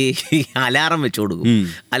പറയുന്നത് ഈ അലാറം വെച്ച് കൊടുക്കും.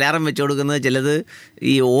 അലാറം വെച്ച് കൊടുക്കുന്നത് ചിലത്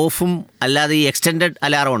ഈ ഓഫും അല്ലാതെ ഈ എക്സ്റ്റെൻഡഡ്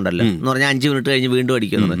അലാറം ഉണ്ടല്ലോ എന്ന് പറഞ്ഞാൽ 5 മിനിറ്റ് കഴിഞ്ഞ് വീണ്ടും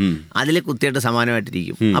അടിക്കുന്നത്. അതിൽ കുത്തിയിട്ട്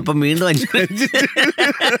സമാനമായിട്ടിരിക്കും. അപ്പം വീണ്ടും 5 മിനിറ്റ്.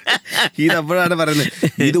 ഇതപ്പോഴാണ് പറയുന്നത്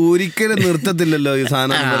ഇത് ഒരിക്കലും നിർത്തത്തില്ലല്ലോ ഈ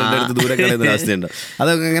സാധനം എടുത്ത് ദൂരെ കളയുന്ന അവസ്ഥയുണ്ട്.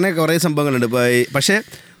 അതൊക്കെ അങ്ങനെ കുറേ സംഭവങ്ങളുണ്ട്. പക്ഷേ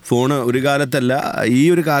ഫോണ് ഒരു കാലത്തല്ല, ഈ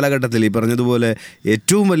ഒരു കാലഘട്ടത്തിൽ ഈ പറഞ്ഞതുപോലെ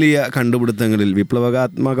ഏറ്റവും വലിയ കണ്ടുപിടുത്തങ്ങളിൽ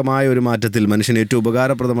വിപ്ലവകാത്മകമായ ഒരു മാറ്റത്തിൽ മനുഷ്യന് ഏറ്റവും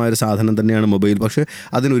ഉപകാരപ്രദമായ ഒരു സാധനം തന്നെയാണ് മൊബൈൽ. പക്ഷേ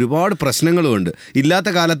അതിന് ഒരുപാട് പ്രശ്നങ്ങളുമുണ്ട്. ഇല്ലാത്ത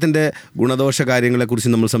കാലത്തിൻ്റെ ഗുണദോഷ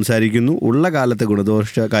കാര്യങ്ങളെക്കുറിച്ച് നമ്മൾ സംസാരിക്കുന്നു, ഉള്ള കാലത്തെ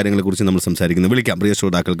ഗുണദോഷ കാര്യങ്ങളെക്കുറിച്ച് നമ്മൾ സംസാരിക്കുന്നു. വിളിക്കാം പ്രിയ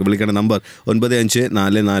ശ്രോതാക്കൾക്ക്. വിളിക്കേണ്ട നമ്പർ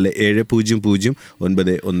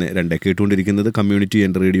 9544700912. കേട്ടുകൊണ്ടിരിക്കുന്നത് community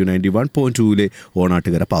and radio 91.2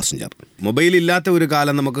 Onattukara passenger. Mobile ഇല്ലാത്ത ഒരു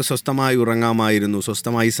കാലം നമുക്ക് സ്വസ്ഥമായി ഉറങ്ങാമായിരുന്നു,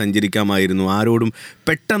 സ്വസ്ഥമായി സഞ്ചരിക്കാമായിരുന്നു. ആരോടും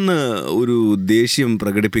പെട്ടെന്ന് ഒരു ദേഷ്യം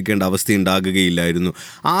പ്രകടിപ്പിക്കേണ്ട അവസ്ഥ ഉണ്ടാകുകയില്ലായിരുന്നു.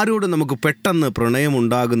 ആരോടും നമുക്ക് പെട്ടെന്ന് പ്രണയം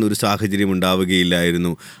ഉണ്ടാകുന്ന ഒരു സാഹചര്യം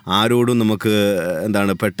ഉണ്ടാവുകയില്ലായിരുന്നു. ആരോടും നമുക്ക്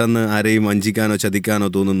പെട്ടെന്ന് ആരെയും വഞ്ചിക്കാനോ ചതിക്കാനോ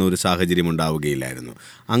തോന്നുന്ന ഒരു സാഹചര്യം ഉണ്ടാവുകയില്ലായിരുന്നു.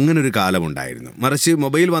 അങ്ങനൊരു കാലമുണ്ടായിരുന്നു. മറിച്ച്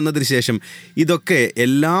മൊബൈൽ വന്നതിന് ശേഷം ഇതൊക്കെ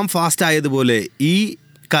എല്ലാം ഫാസ്റ്റ് ആയതുപോലെ ഈ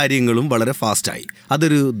കാര്യങ്ങളും വളരെ ഫാസ്റ്റായി.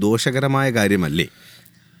 അതൊരു ദോഷകരമായ കാര്യമല്ലേ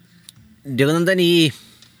ജഗനന്ദൻ? ഈ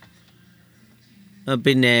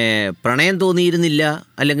പിന്നെ പ്രണയം തോന്നിയിരുന്നില്ല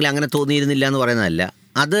അല്ലെങ്കിൽ അങ്ങനെ തോന്നിയിരുന്നില്ല എന്ന് പറയുന്നതല്ല,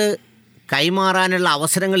 അത് കൈമാറാനുള്ള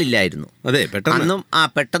അവസരങ്ങളില്ലായിരുന്നു. അതെ,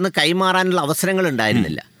 പെട്ടെന്ന് കൈമാറാനുള്ള അവസരങ്ങൾ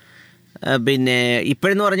ഉണ്ടായിരുന്നില്ല. പിന്നെ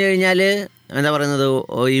ഇപ്പോഴെന്ന് പറഞ്ഞു കഴിഞ്ഞാൽ എന്താ പറയുന്നത്,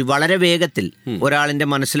 ഈ വളരെ വേഗത്തിൽ ഒരാളിൻ്റെ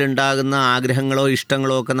മനസ്സിലുണ്ടാകുന്ന ആഗ്രഹങ്ങളോ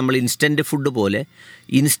ഇഷ്ടങ്ങളോ ഒക്കെ നമ്മൾ ഇൻസ്റ്റൻറ്റ് ഫുഡ് പോലെ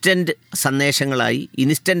ഇൻസ്റ്റൻറ്റ് സന്ദേശങ്ങളായി,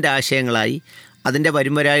 ഇൻസ്റ്റൻറ്റ് ആശയങ്ങളായി അതിൻ്റെ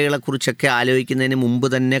വരുംവരായികളെക്കുറിച്ചൊക്കെ ആലോചിക്കുന്നതിന് മുമ്പ്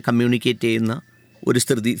തന്നെ കമ്മ്യൂണിക്കേറ്റ് ചെയ്യുന്ന ഒരു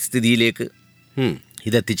സ്ഥിതിയിലേക്ക്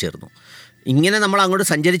ഇതെത്തിച്ചേർന്നു. ഇങ്ങനെ നമ്മൾ അങ്ങോട്ട്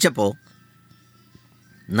സഞ്ചരിച്ചപ്പോൾ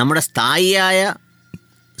നമ്മുടെ സ്ഥായിയായ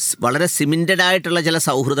വളരെ സിമെൻറ്റഡ് ആയിട്ടുള്ള ചില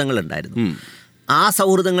സൗഹൃദങ്ങളുണ്ടായിരുന്നു. ആ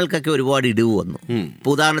സൗഹൃദങ്ങൾക്കൊക്കെ ഒരുപാട് ഇടിവ് വന്നു.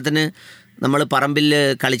 ഇപ്പോൾ ഉദാഹരണത്തിന് നമ്മൾ പറമ്പിൽ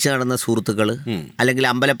കളിച്ച് നടന്ന സുഹൃത്തുക്കൾ, അല്ലെങ്കിൽ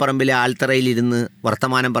അമ്പലപ്പറമ്പിലെ ആൽത്തറയിലിരുന്ന്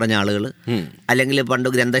വർത്തമാനം പറഞ്ഞ ആളുകൾ, അല്ലെങ്കിൽ പണ്ട്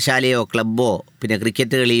ഗ്രന്ഥശാലയോ ക്ലബ്ബോ പിന്നെ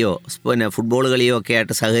ക്രിക്കറ്റ് കളിയോ പിന്നെ ഫുട്ബോൾ കളിയോ ഒക്കെ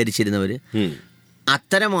ആയിട്ട് സഹകരിച്ചിരുന്നവർ,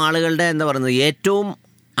 അത്തരം ആളുകളുടെ എന്താ പറയുന്നത് ഏറ്റവും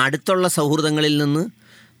അടുത്തുള്ള സൗഹൃദങ്ങളിൽ നിന്ന്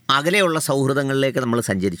അകലെയുള്ള സൗഹൃദങ്ങളിലേക്ക് നമ്മൾ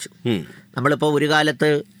സഞ്ചരിച്ചു. നമ്മളിപ്പോൾ ഒരു കാലത്ത്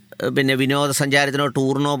പിന്നെ വിനോദസഞ്ചാരത്തിനോ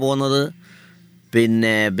ടൂറിനോ പോകുന്നത്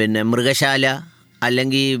പിന്നെ മൃഗശാല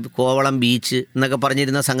അല്ലെങ്കിൽ കോവളം ബീച്ച് എന്നൊക്കെ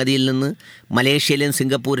പറഞ്ഞിരുന്ന സംഗതിയിൽ നിന്ന് മലേഷ്യയിലും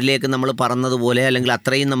സിംഗപ്പൂരിലേക്ക് നമ്മൾ പറന്നതുപോലെ, അല്ലെങ്കിൽ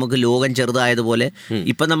അത്രയും നമുക്ക് ലോകം ചെറുതായതുപോലെ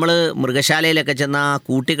ഇപ്പം നമ്മൾ മൃഗശാലയിലൊക്കെ ചെന്ന ആ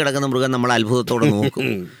കൂട്ടിക്കിടക്കുന്ന മൃഗം നമ്മൾ അത്ഭുതത്തോടെ നോക്കും.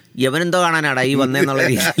 ഇവനെന്തോ കാണാനാടാ ഈ വന്നേന്നുള്ള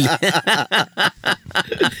രീതിയിൽ.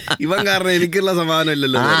 ഇവൻ കാരണം എനിക്കുള്ള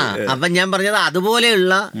സമാധാനമില്ലല്ലോ. അപ്പം ഞാൻ പറഞ്ഞത്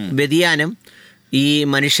അതുപോലെയുള്ള വ്യതിയാനം ഈ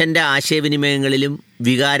മനുഷ്യൻ്റെ ആശയവിനിമയങ്ങളിലും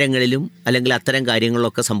വികാരങ്ങളിലും അല്ലെങ്കിൽ അത്തരം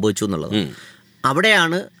കാര്യങ്ങളിലൊക്കെ സംഭവിച്ചു എന്നുള്ളത്.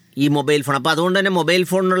 അവിടെയാണ് ഈ മൊബൈൽ ഫോൺ. അപ്പോൾ അതുകൊണ്ട് തന്നെ മൊബൈൽ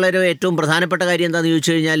ഫോണിനുള്ളൊരു ഏറ്റവും പ്രധാനപ്പെട്ട കാര്യം എന്താണെന്ന്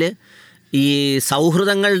ചോദിച്ചു കഴിഞ്ഞാൽ ഈ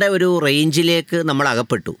സൗഹൃദങ്ങളുടെ ഒരു റേഞ്ചിലേക്ക് നമ്മൾ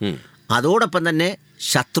അകപ്പെട്ടു. അതോടൊപ്പം തന്നെ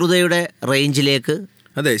ശത്രുതയുടെ റേഞ്ചിലേക്ക്.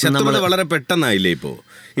 അതെ, ശത്രുത വളരെ പെട്ടെന്നായില്ലേ ഇപ്പോൾ.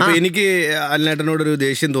 ഇപ്പോൾ എനിക്ക് അൽനേട്ടനോടൊരു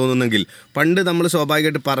ദേഷ്യം തോന്നുന്നെങ്കിൽ പണ്ട് നമ്മൾ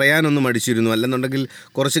സ്വാഭാവികമായിട്ട് പറയാനൊന്നും മടിച്ചിരുന്നു, അല്ലെന്നുണ്ടെങ്കിൽ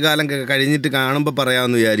കുറച്ച് കാലം കഴിഞ്ഞിട്ട് കാണുമ്പോൾ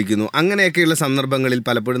പറയാമെന്ന് വിചാരിക്കുന്നു. അങ്ങനെയൊക്കെയുള്ള സന്ദർഭങ്ങളിൽ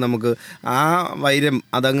പലപ്പോഴും നമുക്ക് ആ വൈരം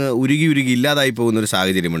അതങ്ങ് ഉരുകി ഇല്ലാതായി പോകുന്നൊരു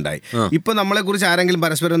സാഹചര്യമുണ്ടായി. ഇപ്പോൾ നമ്മളെക്കുറിച്ച് ആരെങ്കിലും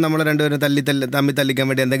പരസ്പരം നമ്മൾ രണ്ടുപേരും തമ്മിൽ തല്ലിക്കാൻ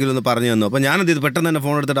വേണ്ടി എന്തെങ്കിലും ഒന്ന് പറഞ്ഞു തന്നു, അപ്പോൾ ഞാനെന്ത് ചെയ്തു, പെട്ടെന്ന് തന്നെ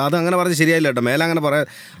ഫോൺ എടുത്തിട്ട് അത് അങ്ങനെ പറഞ്ഞ് ശരിയായില്ല കേട്ടോ, മേലെ അങ്ങനെ പറയാം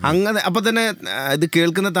അങ്ങനെ. അപ്പോൾ തന്നെ ഇത്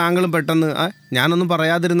കേൾക്കുന്ന താങ്കളും പെട്ടെന്ന് ഞാനൊന്നും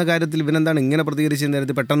പറയാതിരുന്ന കാര്യത്തിൽ ഇവനെന്താണ് ഇങ്ങനെ പ്രതികരിച്ചതിന്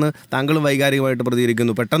നേരത്തിൽ പെട്ടെന്ന് താങ്കളും വൈകാരികമായിട്ട്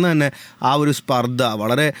പ്രതികരിക്കുന്നു. പെട്ടെന്ന് തന്നെ ആ ഒരു സ്പർദ്ധ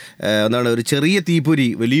വളരെ ഒരു ചെറിയ തീപ്പൊരി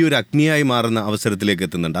വലിയൊരു അഗ്നിയായി മാറുന്ന അവസരത്തിലേക്ക്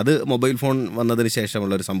എത്തുന്നുണ്ട്. അത് മൊബൈൽ ഫോൺ വന്നതിന്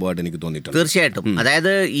ശേഷമുള്ള ഒരു സംഭവമായിട്ട് എനിക്ക് തോന്നിയിട്ടുണ്ട്. തീർച്ചയായിട്ടും.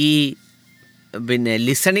 അതായത് ഈ പിന്നെ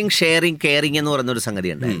ലിസണിങ് ഷെയറിങ് കെയറിങ് എന്ന് പറയുന്നൊരു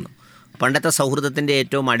സംഗതി ഉണ്ടായിരുന്നു. പണ്ടത്തെ സൗഹൃദത്തിൻ്റെ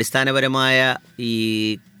ഏറ്റവും അടിസ്ഥാനപരമായ ഈ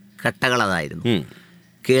ഘട്ടങ്ങൾ അതായിരുന്നു.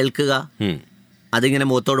 കേൾക്കുക, അതിങ്ങനെ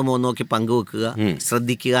മുഖത്തോട് മുഖം നോക്കി പങ്കുവെക്കുക,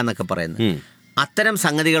 ശ്രദ്ധിക്കുക എന്നൊക്കെ പറയുന്നത്. അത്തരം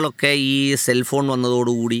സംഗതികളൊക്കെ ഈ സെൽഫോൺ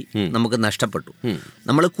വന്നതോടുകൂടി നമുക്ക് നഷ്ടപ്പെട്ടു.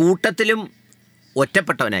 നമ്മൾ കൂട്ടത്തിലും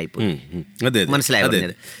ഒറ്റപ്പെട്ടവനായിപ്പോയി. മനസ്സിലായോ?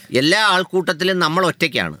 എല്ലാ ആൾക്കൂട്ടത്തിലും നമ്മൾ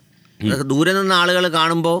ഒറ്റയ്ക്കാണ്. ദൂരെ നിന്ന് ആളുകൾ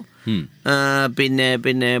കാണുമ്പോൾ പിന്നെ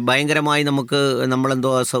പിന്നെ ഭയങ്കരമായി നമുക്ക്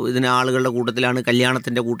നമ്മളെന്തോ ഇതിന് ആളുകളുടെ കൂട്ടത്തിലാണ്,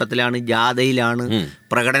 കല്യാണത്തിൻ്റെ കൂട്ടത്തിലാണ്, ജാഥയിലാണ്,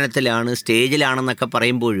 പ്രകടനത്തിലാണ്, സ്റ്റേജിലാണെന്നൊക്കെ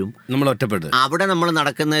പറയുമ്പോഴും നമ്മൾ ഒറ്റപ്പെട്ടു. അവിടെ നമ്മൾ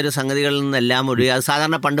നടക്കുന്ന ഒരു സംഗതികളിൽ നിന്നെല്ലാം ഒരു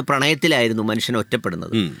സാധാരണ പണ്ട് പ്രണയത്തിലായിരുന്നു മനുഷ്യൻ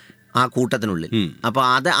ഒറ്റപ്പെടുന്നത് ആ കൂട്ടത്തിനുള്ളിൽ. അപ്പോൾ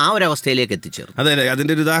അത് ആ ഒരു അവസ്ഥയിലേക്ക് എത്തിച്ചേർന്നു. അതെ,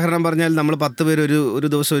 അതിൻ്റെ ഒരു ഉദാഹരണം പറഞ്ഞാൽ നമ്മൾ 10 പേര് ഒരു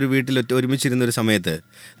ദിവസം ഒരു വീട്ടിൽ ഒരുമിച്ചിരുന്ന ഒരു സമയത്ത്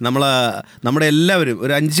നമ്മുടെ എല്ലാവരും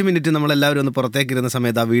ഒരു 5 മിനിറ്റ് നമ്മളെല്ലാവരും ഒന്ന് പുറത്തേക്കിരുന്ന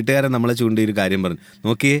സമയത്ത് ആ വീട്ടുകാരൻ നമ്മളെ ചൂണ്ടി ഒരു കാര്യം പറഞ്ഞു,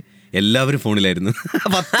 നോക്കിയേ എല്ലാവരും ഫോണിലായിരുന്നു.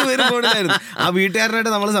 10 പേര് ഫോണിലായിരുന്നു. ആ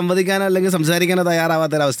വീട്ടുകാരനായിട്ട് നമ്മൾ സംവദിക്കാനോ അല്ലെങ്കിൽ സംസാരിക്കാനോ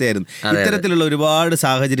തയ്യാറാവാത്തൊരവസ്ഥയായിരുന്നു. ഇത്തരത്തിലുള്ള ഒരുപാട്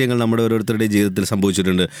സാഹചര്യങ്ങൾ നമ്മുടെ ഓരോരുത്തരുടെ ജീവിതത്തിൽ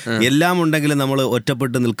സംഭവിച്ചിട്ടുണ്ട്. എല്ലാം ഉണ്ടെങ്കിലും നമ്മൾ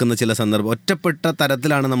ഒറ്റപ്പെട്ട് നിൽക്കുന്ന ചില സന്ദർഭം, ഒറ്റപ്പെട്ട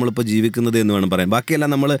തരത്തിലാണ് നമ്മളിപ്പോൾ ജീവിക്കുന്നത് എന്ന് വേണം പറയാൻ.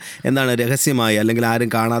 ബാക്കിയെല്ലാം നമ്മൾ എന്താണ് രഹസ്യമായി അല്ലെങ്കിൽ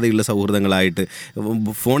ആരും കാണാതെയുള്ള സൗഹൃദങ്ങളായിട്ട്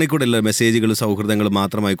ഫോണിൽ കൂടെയുള്ള മെസ്സേജുകൾ സൗഹൃദങ്ങൾ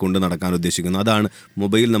മാത്രമായി കൊണ്ട് നടക്കാൻ ഉദ്ദേശിക്കുന്നു. അതാണ്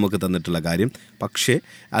മൊബൈൽ നമുക്ക് തന്നിട്ടുള്ള കാര്യം. പക്ഷേ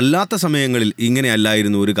അല്ലാത്ത സമയങ്ങളിൽ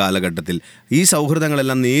ഇങ്ങനെയല്ലായിരുന്നു. ഒരു കാലഘട്ടത്തിൽ ഈ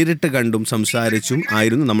സൗഹൃദങ്ങളെല്ലാം നേരിട്ട് കണ്ടും സംസാരിച്ചും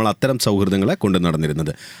ആയിരുന്നു നമ്മൾ അത്തരം സൗഹൃദങ്ങളെ കൊണ്ട്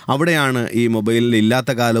നടന്നിരുന്നത്. അവിടെയാണ് ഈ മൊബൈലിൽ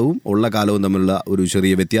ഇല്ലാത്ത കാലവും ഉള്ള കാലവും തമ്മിലുള്ള ഒരു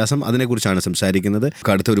ചെറിയ വ്യത്യാസം. അതിനെക്കുറിച്ചാണ് സംസാരിക്കുന്നത്.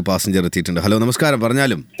 അടുത്ത ഒരു പാസഞ്ചർ എത്തിയിട്ടുണ്ട്. ഹലോ, നമസ്കാരം.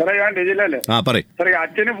 പറഞ്ഞാലും. സാറേ, ഞാൻ രജിലല്ലേ. പറയും. സാറേ,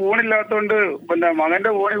 അച്ഛന് ഫോണില്ലാത്തോണ്ട് പിന്നെ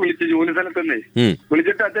മകന്റെ ഫോണിൽ വിളിച്ച് ജോലി സ്ഥലത്തുനിന്നേ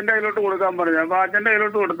വിളിച്ചിട്ട് അച്ഛന്റെ കയ്യിലോട്ട് കൊടുക്കാൻ പറഞ്ഞു. അപ്പൊ അച്ഛന്റെ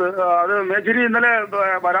കയ്യിലോട്ട് കൊടുത്ത് അത് മേച്ചിരി ഇന്നലെ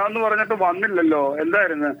വരാമെന്ന് പറഞ്ഞിട്ട് വന്നില്ലല്ലോ,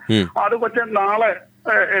 എന്തായിരുന്നു അത് കൊച്ചൻ നാളെ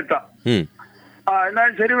എത്താം. എന്നാ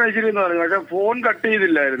ശരി മേച്ചിരി എന്ന് പറഞ്ഞു. പക്ഷെ ഫോൺ കട്ട്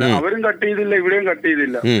ചെയ്തില്ലായിരുന്നു. അവരും കട്ട് ചെയ്തില്ല, ഇവിടെയും കട്ട്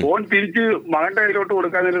ചെയ്തില്ല. ഫോൺ തിരിച്ച് മകന്റെ കയ്യിലോട്ട്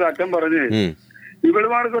കൊടുക്കാൻ നേരത്ത് അച്ഛൻ പറഞ്ഞ്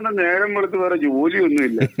ഇവളുമാർക്കൊന്നും നേരം വെളുത്ത് വേറെ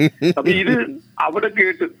ജോലിയൊന്നുമില്ല. അപ്പൊ ഇത്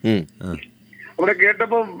അവിടെ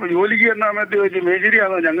കേട്ടപ്പോ ജോലിക്ക് എന്ന സമയത്ത് ചോദിച്ചു,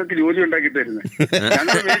 മേശിരിയാണോ ഞങ്ങൾക്ക് ജോലി ഉണ്ടാക്കി തരുന്നത്?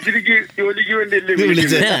 ഞങ്ങൾ മേശിരിക്ക് ജോലിക്ക് വേണ്ടിയല്ലേ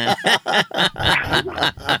വിളിച്ചത്?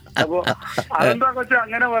 അപ്പൊ അതെന്താ കൊച്ചാ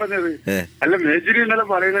അങ്ങനെ പറഞ്ഞത്? അല്ല, മേശിരി ഇന്നലെ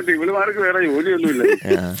പറയുന്നത് ഇവളുമാർക്ക് വേറെ ജോലിയൊന്നുമില്ല.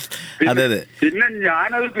 പിന്നെ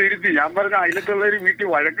ഞാനത് തിരുത്തി. ഞാൻ പറഞ്ഞ അയലത്തുള്ളവര് വീട്ടിൽ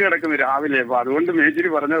വഴക്ക് കിടക്കുന്നു രാവിലെ. അപ്പൊ അതുകൊണ്ട് മേശിരി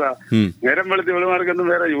പറഞ്ഞതാ നേരം വെളുത്ത് ഇവളുമാർക്കൊന്നും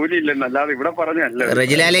വേറെ ജോലിയില്ലെന്ന്, അല്ലാതെ ഇവിടെ പറഞ്ഞല്ല.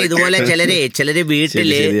 റജിലാലെ, ഇതുപോലെ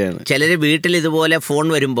ചിലര് വീട്ടിൽ ഇതുപോലെ ഫോൺ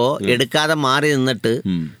വരുമ്പോ എടുക്കാതെ മാറി നിന്നിട്ട്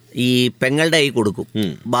ഈ പെങ്ങളുടെ കൈ കൊടുക്കും.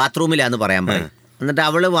 ബാത്റൂമിലാന്ന് പറയാൻ പറയും. എന്നിട്ട്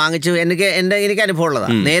അവള് വാങ്ങിച്ച് എനിക്ക് അനുഭവം ഉള്ളതാ.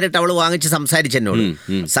 നേരിട്ട് അവള് വാങ്ങിച്ച്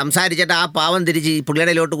സംസാരിച്ചിട്ട് ആ പാവം തിരിച്ച്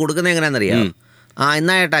പുള്ളിയുടെയിലോട്ട് കൊടുക്കുന്നത് എങ്ങനെയാണെന്നറിയാം?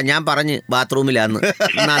 എന്നാ ഏട്ടാ ഞാൻ പറഞ്ഞ് ബാത്റൂമിലാന്ന്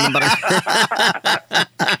പറഞ്ഞു.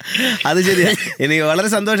 അത് ശരിയാ. എനിക്ക് വളരെ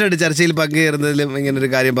സന്തോഷമായിട്ട് ചർച്ചയിൽ പങ്കുചേർന്നതിലും ഇങ്ങനൊരു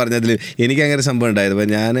കാര്യം പറഞ്ഞതിലും. എനിക്ക് അങ്ങനെ സംഭവം ഉണ്ടായത്. അപ്പോൾ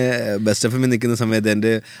ഞാൻ ബെസ്റ്റ് എഫ് എമ്മിൽ നിൽക്കുന്ന സമയത്ത്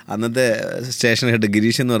എൻ്റെ അന്നത്തെ സ്റ്റേഷൻ ഹെഡ്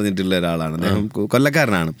ഗിരീഷ് എന്ന് പറഞ്ഞിട്ടുള്ള ഒരാളാണ്. അദ്ദേഹം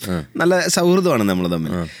കൊല്ലക്കാരനാണ്. നല്ല സൗഹൃദമാണ് നമ്മൾ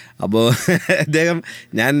തമ്മിൽ. അപ്പോൾ അദ്ദേഹം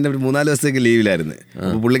ഞാൻ ഒരു 3-4 ദിവസത്തേക്ക് ലീവിലായിരുന്നു.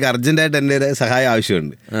 അപ്പോൾ പുള്ളിക്ക് അർജൻറ്റായിട്ട് എൻ്റെ ഒരു സഹായം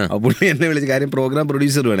ആവശ്യമുണ്ട്. അപ്പോൾ പുള്ളി എന്നെ വിളിച്ച്, കാര്യം പ്രോഗ്രാം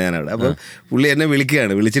പ്രൊഡ്യൂസറുമാണ് ഞാനവിടെ. അപ്പോൾ പുള്ളി എന്നെ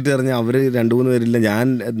വിളിക്കുകയാണ്. വിളിച്ചിട്ട് പറഞ്ഞാൽ അവർ 2-3 പേരില്ല, ഞാൻ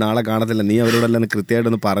നാളെ കാണത്തില്ല, നീ അവരോടെല്ലാം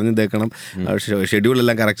കൃത്യമായിട്ടൊന്ന് പറഞ്ഞു തേക്കണം,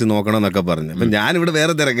 ഷെഡ്യൂളെല്ലാം കറക്റ്റ് നോക്കണം എന്നൊക്കെ പറഞ്ഞു. അപ്പം ഞാനിവിടെ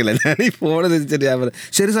വേറെ തിരക്കില്ല. ഞാൻ ഈ ഫോൺ വെച്ചിട്ട് ഞാൻ പറഞ്ഞു,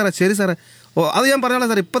 ശരി സാറേ അത് ഞാൻ പറഞ്ഞോളാം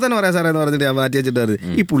സാർ, ഇപ്പം തന്നെ പറയാം സാറേ എന്ന് പറഞ്ഞിട്ട് ഞാൻ മാറ്റി വെച്ചിട്ട് പറഞ്ഞു,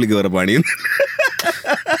 ഈ പുള്ളിക്ക് വേറെ പണിയും.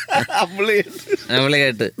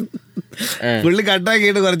 പുള്ളി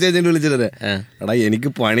കട്ടാക്കിയിട്ട് കുറച്ച് കഴിഞ്ഞിട്ട് വിളിച്ചിട്ട്, എടാ എനിക്ക്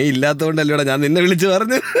പണി ഇല്ലാത്തതുകൊണ്ടല്ലോടാ ഞാൻ നിന്നെ വിളിച്ചു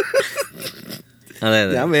പറഞ്ഞു,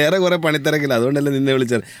 ഞാൻ വേറെ കുറെ പണിത്തിരക്കില്ല, അതുകൊണ്ടല്ലേ നിന്നെ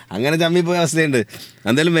വിളിച്ചത്. അങ്ങനെ ചമ്മിപ്പോയ അവസ്ഥയുണ്ട്.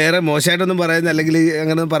 എന്തായാലും വേറെ മോശമായിട്ടൊന്നും പറയുന്നത് അല്ലെങ്കിൽ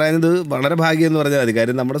അങ്ങനെ പറയുന്നത് വളരെ ഭാഗ്യം എന്ന് പറഞ്ഞാൽ മതി.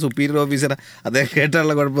 കാര്യം നമ്മുടെ സുപ്പീരിയർ ഓഫീസർ അദ്ദേഹം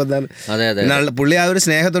കേട്ടുള്ള കുഴപ്പം എന്താണ്, പുള്ളി ആ ഒരു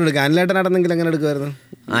സ്നേഹത്തോട് കാനലേട്ടൻ നടന്നെങ്കിൽ അങ്ങനെ എടുക്കുമായിരുന്നു.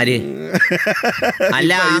 ആര്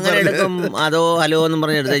അല്ല അങ്ങനെ എടുക്കും. അതോ ഹലോ എന്നും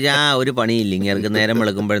പറഞ്ഞെടുത്ത് ഞാൻ ഒരു പണിയില്ല ഇങ്ങനെ നേരം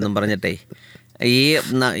വെളുക്കുമ്പോഴെന്നും പറഞ്ഞിട്ടേ.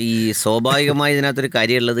 ഈ സ്വാഭാവികമായി ഇതിനകത്തൊരു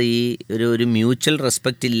കാര്യമുള്ളത്, ഈ ഒരു മ്യൂച്വൽ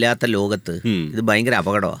റെസ്പെക്റ്റ് ഇല്ലാത്ത ലോകത്ത് ഇത് ഭയങ്കര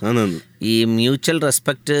അപകടമാണ്. ഈ മ്യൂച്വൽ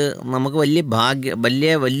റെസ്പെക്റ്റ് നമുക്ക്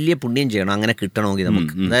വലിയ പുണ്യം ചെയ്യണം അങ്ങനെ കിട്ടണമെങ്കിൽ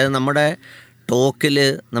നമുക്ക്. അതായത് നമ്മുടെ ടോക്കിൽ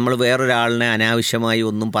നമ്മൾ വേറൊരാളിനെ അനാവശ്യമായി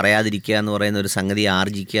ഒന്നും പറയാതിരിക്കുക എന്ന് പറയുന്ന ഒരു സംഗതി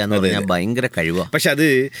ആർജിക്കുക എന്ന് പറഞ്ഞാൽ ഭയങ്കര കഴിവാണ്. പക്ഷെ അത്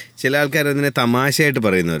ചില ആൾക്കാർ അതിനെ തമാശയായിട്ട്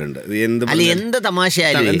പറയുന്നവരുണ്ട്. എന്ത്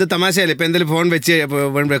തമാശയായാലും ഇപ്പൊ എന്തെങ്കിലും ഫോൺ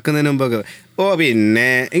വെക്കുന്നതിന് മുമ്പൊക്കെ പിന്നെ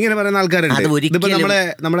ഇങ്ങനെ പറയുന്ന ആൾക്കാരുണ്ട്. ഇതിപ്പോ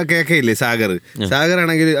നമ്മളെ കേക്കയില്ലേ സാഗർ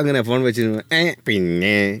ആണെങ്കിൽ അങ്ങനെ ഫോൺ വെച്ച്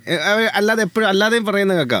പിന്നെ അല്ലാതെ എപ്പോഴും അല്ലാതെയും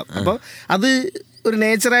പറയുന്ന കേൾക്കാം. അപ്പോൾ അത് ഒരു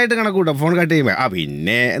നേച്ചറായിട്ട് കണക്കൂട്ടാം. ഫോൺ കട്ട് ചെയ്യുമ്പോൾ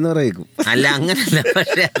പിന്നെ എന്ന് പറയും. അല്ല അങ്ങനല്ല,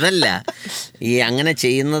 പക്ഷെ അതല്ല ഈ അങ്ങനെ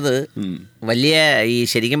ചെയ്യുന്നത് വലിയ ഈ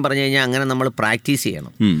ശരിക്കും പറഞ്ഞു കഴിഞ്ഞാൽ അങ്ങനെ നമ്മൾ പ്രാക്ടീസ്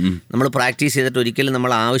ചെയ്യണം. നമ്മൾ പ്രാക്ടീസ് ചെയ്തിട്ട് ഒരിക്കലും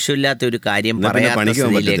നമ്മൾ ആവശ്യമില്ലാത്ത ഒരു കാര്യം പറയാത്ത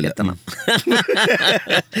സ്ഥിതിയിലേക്ക് എത്തണം.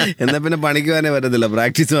 എന്നാൽ പിന്നെ പണിക്കുവാനേ പറ്റത്തില്ല,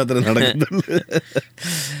 പ്രാക്ടീസ് മാത്രമേ നടക്കത്തുള്ളൂ.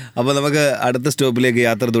 അപ്പോൾ നമുക്ക് അടുത്ത സ്റ്റോപ്പിലേക്ക്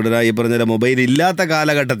യാത്ര തുടരാം. ഈ പറഞ്ഞ മൊബൈൽ ഇല്ലാത്ത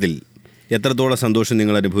കാലഘട്ടത്തിൽ എത്രത്തോളം സന്തോഷം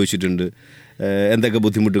നിങ്ങൾ അനുഭവിച്ചിട്ടുണ്ട്, എന്തൊക്കെ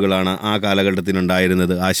ബുദ്ധിമുട്ടുകളാണ് ആ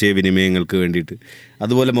കാലഘട്ടത്തിനുണ്ടായിരുന്നത് ആശയവിനിമയങ്ങൾക്ക് വേണ്ടിയിട്ട്.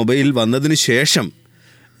 അതുപോലെ മൊബൈൽ വന്നതിന് ശേഷം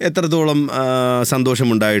എത്രത്തോളം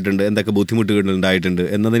സന്തോഷമുണ്ടായിട്ടുണ്ട്, എന്തൊക്കെ ബുദ്ധിമുട്ടുകൾ ഉണ്ടായിട്ടുണ്ട്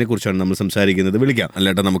എന്നതിനെ കുറിച്ചാണ് നമ്മൾ സംസാരിക്കുന്നത്. വിളിക്കാം.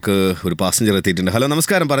 അല്ലേട്ടാ, നമുക്ക് ഒരു പാസഞ്ചർ എത്തിയിട്ടുണ്ട്. ഹലോ,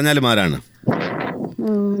 നമസ്കാരം. പറഞ്ഞാലും ആരാണ്?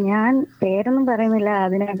 ഞാൻ പേരൊന്നും പറയുന്നില്ല,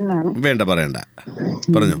 അതിനാണ്. വേണ്ട, പറയണ്ട,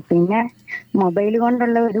 പറഞ്ഞു. പിന്നെ മൊബൈൽ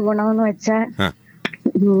കൊണ്ടുള്ള ഒരു ഗുണമെന്ന് വെച്ചാൽ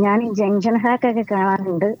ഞാൻ ജംഗ്ഷൻ ഹാക്കൊക്കെ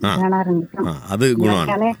കാണാറുണ്ട്. അത്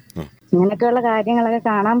ഗുണമാണ്. ഇങ്ങനെയൊക്കെയുള്ള കാര്യങ്ങളൊക്കെ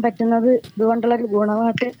കാണാൻ പറ്റുന്നത് ഇതുകൊണ്ടുള്ള ഒരു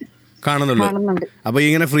ഗുണമായിട്ട് കാണുന്നുണ്ട്. അപ്പൊ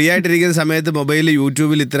ഇങ്ങനെ ഫ്രീ ആയിട്ടിരിക്കുന്ന സമയത്ത് മൊബൈലിൽ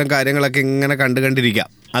യൂട്യൂബിൽ ഇത്തരം കാര്യങ്ങളൊക്കെ ഇങ്ങനെ കണ്ടിരിക്കാം.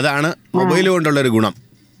 അതാണ് മൊബൈൽ കൊണ്ടുള്ള ഒരു ഗുണം.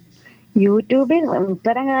 യൂട്യൂബിൽ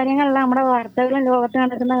ഇത്തരം കാര്യങ്ങളെല്ലാം നമ്മുടെ വാർത്തകളും ലോകത്ത്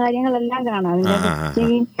നടക്കുന്ന കാര്യങ്ങളെല്ലാം കാണാം.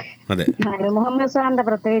 മുഹമ്മദ് സാറിന്റെ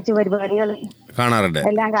പ്രത്യേകിച്ച് പരിപാടികൾ കാണാറുണ്ട്,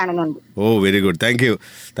 എല്ലാം കാണുന്നുണ്ട്. ഓ, വെരി ഗുഡ്.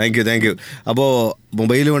 Thank you. അപ്പോൾ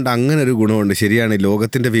മൊബൈൽ കൊണ്ട് അങ്ങനെ ഒരു ഗുണമുണ്ട്. ശരിയാണ്,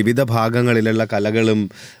 ലോകത്തിൻ്റെ വിവിധ ഭാഗങ്ങളിലുള്ള കലകളും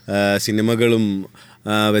സിനിമകളും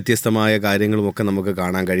വ്യത്യസ്തമായ കാര്യങ്ങളുമൊക്കെ നമുക്ക്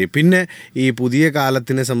കാണാൻ കഴിയും. പിന്നെ ഈ പുതിയ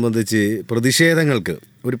കാലത്തിനെ സംബന്ധിച്ച് പ്രതിഷേധങ്ങൾക്ക്,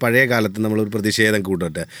 ഒരു പഴയ കാലത്ത് നമ്മളൊരു പ്രതിഷേധം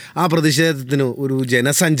കൂട്ടട്ടെ, ആ പ്രതിഷേധത്തിന് ഒരു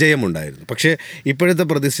ജനസഞ്ചയമുണ്ടായിരുന്നു. പക്ഷേ ഇപ്പോഴത്തെ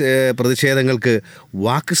പ്രതിഷേധങ്ങൾക്ക്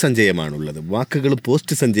വാക്ക് സഞ്ചയമാണുള്ളത്. വാക്കുകൾ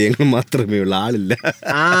പോസ്റ്റ് സഞ്ചയങ്ങൾ മാത്രമേ ഉള്ളൂ, ആളില്ല.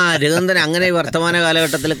 രഘുനന്ദൻ, അങ്ങനെ ഈ വർത്തമാന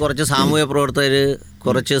കാലഘട്ടത്തിൽ കുറച്ച് സാമൂഹ്യ പ്രവർത്തകർ,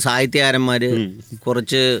 കുറച്ച് സാഹിത്യകാരന്മാർ,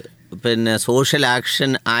 കുറച്ച് social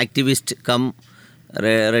action activist come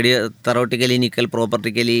തെറോട്ടിക്കലി, nickel,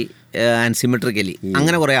 പ്രോപ്പർട്ടിക്കലി and symmetrically,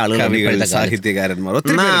 അങ്ങനെ കുറേ ആളുകൾ, സാഹിത്യകാരന്മാർ,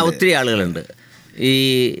 ഒത്തിരി ആളുകളുണ്ട്. ഈ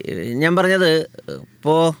ഞാൻ പറഞ്ഞത്,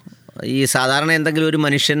 ഇപ്പോൾ ഈ സാധാരണ എന്തെങ്കിലും ഒരു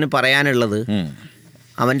മനുഷ്യന് പറയാനുള്ളത്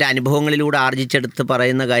അവൻ്റെ അനുഭവങ്ങളിലൂടെ ആർജിച്ചെടുത്ത്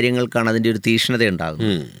പറയുന്ന കാര്യങ്ങൾക്കാണ് അതിൻ്റെ ഒരു തീക്ഷ്ണത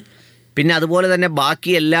ഉണ്ടാകുന്നത്. പിന്നെ അതുപോലെ തന്നെ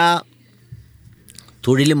ബാക്കി എല്ലാ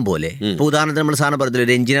തൊഴിലും പോലെ, ഇപ്പോൾ ഉദാഹരണത്തിന് നമ്മൾ സാറിന് പറഞ്ഞില്ല,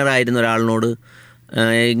 ഒരു എഞ്ചിനീയർ ആയിരുന്ന ഒരാളിനോട്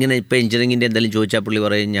ഇങ്ങനെ ഇപ്പോൾ എഞ്ചിനീയറിങ്ങിൻ്റെ എന്തെങ്കിലും ചോദിച്ചാൽ പുള്ളി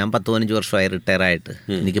പറയും, ഞാൻ 10-15 വർഷമായി റിട്ടയർ ആയിട്ട്,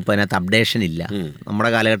 എനിക്കിപ്പോൾ അതിനകത്ത് അപ്ഡേഷൻ ഇല്ല. നമ്മുടെ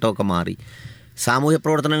കാലഘട്ടമൊക്കെ മാറി. സാമൂഹ്യ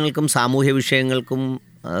പ്രവർത്തനങ്ങൾക്കും സാമൂഹ്യ വിഷയങ്ങൾക്കും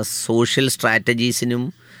സോഷ്യൽ സ്ട്രാറ്റജീസിനും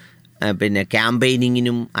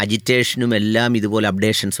ക്യാമ്പയിനിങ്ങിനും അജിറ്റേഷനും എല്ലാം ഇതുപോലെ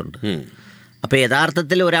അപ്ഡേഷൻസ് ഉണ്ട്. അപ്പോൾ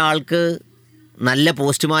യഥാർത്ഥത്തിൽ ഒരാൾക്ക് നല്ല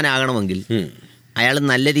പോസ്റ്റ്മാൻ ആകണമെങ്കിൽ അയാൾ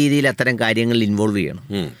നല്ല രീതിയിൽ അത്തരം കാര്യങ്ങളിൽ ഇൻവോൾവ് ചെയ്യണം.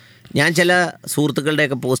 ഞാൻ ചില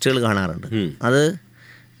സുഹൃത്തുക്കളുടെയൊക്കെ പോസ്റ്റുകൾ കാണാറുണ്ട്. അത്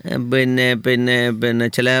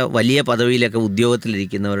ചില വലിയ പദവിയിലൊക്കെ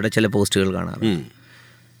ഉദ്യോഗത്തിലിരിക്കുന്നവരുടെ ചില പോസ്റ്റുകൾ കാണാറുണ്ട്.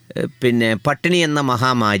 പട്ടിണി എന്ന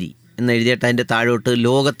മഹാമാരി എന്നെഴുതിയിട്ട് അതിൻ്റെ താഴോട്ട്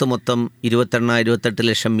ലോകത്ത് മൊത്തം 28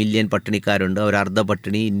 ലക്ഷം മില്യൺ പട്ടിണിക്കാരുണ്ട്. അവർ അർദ്ധ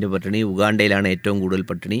പട്ടിണി, ഇന്ത്യ പട്ടിണി, ഉഗാണ്ടയിലാണ് ഏറ്റവും കൂടുതൽ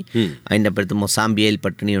പട്ടിണി, അതിൻ്റെ അപ്പുറത്ത് മൊസാംബിയയിൽ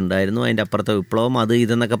പട്ടിണി ഉണ്ടായിരുന്നു, അതിൻ്റെ അപ്പുറത്തെ വിപ്ലവം, അത്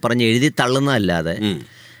ഇതെന്നൊക്കെ പറഞ്ഞ് എഴുതി തള്ളുന്നതല്ലാതെ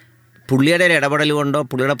പുള്ളിയുടെ ഒരു ഇടപെടൽ കൊണ്ടോ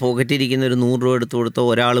പുള്ളിയുടെ പോക്കറ്റിൽ ഇരിക്കുന്ന ഒരു 100 രൂപ എടുത്തു കൊടുത്തോ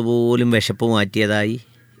ഒരാൾ പോലും വിശപ്പ് മാറ്റിയതായി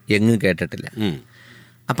എങ്ങും കേട്ടിട്ടില്ല.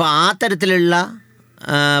 അപ്പോൾ ആ തരത്തിലുള്ള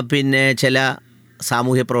ചില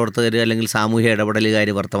സാമൂഹ്യ പ്രവർത്തകർ അല്ലെങ്കിൽ സാമൂഹ്യ ഇടപെടലുകാർ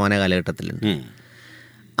വർത്തമാന കാലഘട്ടത്തിലുണ്ട്.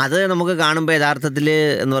 അത് നമുക്ക് കാണുമ്പോൾ യഥാർത്ഥത്തിൽ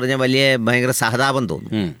എന്ന് പറഞ്ഞാൽ ഭയങ്കര സഹതാപം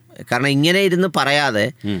തോന്നും. കാരണം ഇങ്ങനെ ഇരുന്ന് പറയാതെ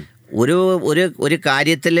ഒരു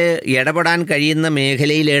കാര്യത്തിൽ ഇടപെടാൻ കഴിയുന്ന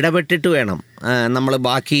മേഖലയിൽ ഇടപെട്ടിട്ട് വേണം നമ്മൾ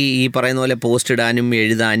ബാക്കി ഈ പറയുന്ന പോലെ പോസ്റ്റ് ഇടാനും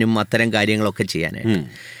എഴുതാനും അത്തരം കാര്യങ്ങളൊക്കെ ചെയ്യാനായിട്ട്.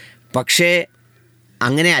 പക്ഷേ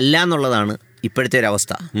അങ്ങനെ അല്ല എന്നുള്ളതാണ് ഇപ്പോഴത്തെ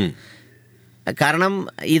ഒരവസ്ഥ. കാരണം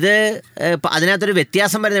ഇത് അതിനകത്തൊരു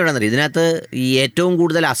വ്യത്യാസം വരുന്നത് എവിടെ നിന്നറിയാം? ഇതിനകത്ത് ഈ ഏറ്റവും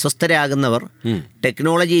കൂടുതൽ അസ്വസ്ഥരാകുന്നവർ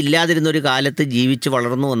ടെക്നോളജി ഇല്ലാതിരുന്നൊരു കാലത്ത് ജീവിച്ച്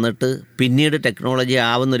വളർന്നു വന്നിട്ട് പിന്നീട് ടെക്നോളജി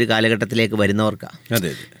ആവുന്നൊരു കാലഘട്ടത്തിലേക്ക്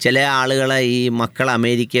വരുന്നവർക്കാണ്. ചില ആളുകളെ ഈ മക്കൾ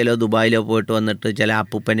അമേരിക്കയിലോ ദുബായിലോ പോയിട്ട് വന്നിട്ട് ചില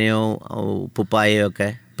അപ്പൂപ്പനെയോ ഉപ്പുപ്പായെയോ ഒക്കെ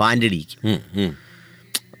പാൻഡിടിക്കും.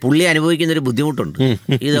 പുള്ളി അനുഭവിക്കുന്നൊരു ബുദ്ധിമുട്ടുണ്ട്.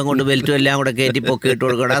 ഇതങ്ങോട്ട് ബെൽറ്റും എല്ലാം കൂടെ കയറ്റി പൊക്കി ഇട്ട്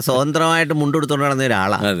കൊടുക്കണം. സ്വതന്ത്രമായിട്ട് മുണ്ടെടുത്തുകൊണ്ട് നടന്ന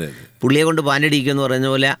ഒരാളാണ്. പുള്ളിയെ കൊണ്ട് പാൻഡിടിക്കും എന്ന് പറയുന്ന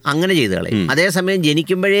പോലെ അങ്ങനെ ചെയ്ത് കളയും. അതേസമയം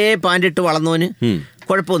ജനിക്കുമ്പോഴേ പാൻഡിട്ട് വളർന്നവന്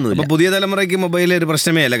കുഴപ്പമൊന്നുമില്ല. പുതിയ തലമുറയ്ക്ക് മൊബൈൽ ഒരു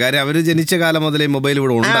പ്രശ്നമേ അല്ല. കാര്യം അവർ ജനിച്ച കാലം മുതലേ മൊബൈൽ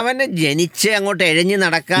ഇവിടെ ഉണ്ട്. അവന് ജനിച്ച് അങ്ങോട്ട് എഴഞ്ഞ്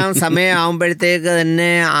നടക്കാൻ സമയമാകുമ്പോഴത്തേക്ക്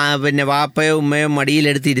തന്നെ വാപ്പയോ ഉമ്മയോ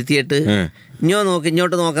മടിയിലെടുത്ത് ഇരുത്തിയിട്ട്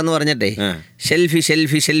ഇങ്ങോട്ട് നോക്കെന്ന് പറഞ്ഞിട്ടേ ഷെൽഫി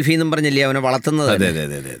ഷെൽഫി ഷെൽഫി എന്നും പറഞ്ഞില്ലേ അവനെ വളർത്തുന്നത്.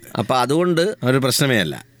 അപ്പൊ അതുകൊണ്ട് ഒരു പ്രശ്നമേ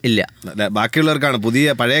അല്ല. ഇല്ല, ബാക്കിയുള്ളവർക്കാണ്.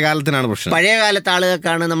 പഴയ കാലത്തിനാണ് പ്രശ്നം. പഴയ കാലത്ത്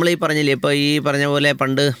ആളുകൾക്കാണ്. നമ്മൾ ഈ പറഞ്ഞില്ലേ, ഇപ്പോൾ ഈ പറഞ്ഞ പോലെ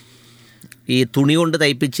പണ്ട് ഈ തുണി കൊണ്ട്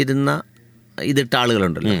തയ്പ്പിച്ചിരുന്ന ഇതിട്ട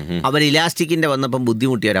ആളുകളുണ്ടല്ലോ, അവർ ഇലാസ്റ്റിക്കിന്റെ വന്നപ്പം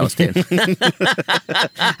ബുദ്ധിമുട്ടിയ ഒരവസ്ഥയാണ്.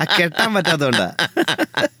 കെട്ടാൻ പറ്റാത്തതുകൊണ്ടാ.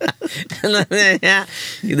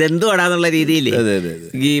 ഇതെന്തുവാടാന്നുള്ള രീതിയിൽ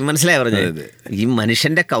ഈ മനസ്സിലായി പറഞ്ഞത്. ഈ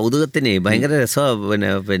മനുഷ്യന്റെ കൗതുകത്തിന് ഭയങ്കര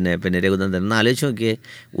രസമാണ്. രഘുനന്ദൻ ഒന്ന് ആലോചിച്ച് നോക്കിയേ,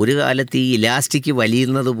 ഒരു കാലത്ത് ഈ ഇലാസ്റ്റിക്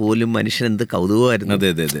വലിയുന്നത് പോലും മനുഷ്യൻ എന്ത് കൗതുകമായിരുന്നു.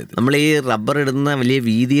 നമ്മൾ ഈ റബ്ബർ ഇടുന്ന വലിയ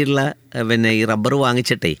വീതിയുള്ള ഈ റബ്ബർ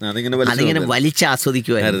വാങ്ങിച്ചിട്ടേ അതിങ്ങനെ വലിച്ച്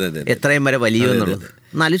ആസ്വദിക്കുമായിരുന്നു, എത്രയും വരെ വലിയുമെന്നുള്ളത്.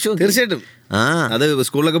 തീർച്ചയായിട്ടും അത്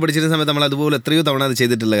സ്കൂളിലൊക്കെ പഠിച്ചിരുന്ന സമയത്ത് നമ്മൾ അതുപോലെ എത്രയോ തവണ അത്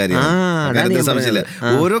ചെയ്തിട്ടുള്ള കാര്യമാണ്. സംശയമില്ല.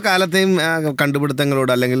 ഓരോ കാലത്തെയും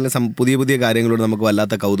കണ്ടുപിടുത്തങ്ങളോട് അല്ലെങ്കിൽ പുതിയ പുതിയ കാര്യങ്ങളോട് നമുക്ക്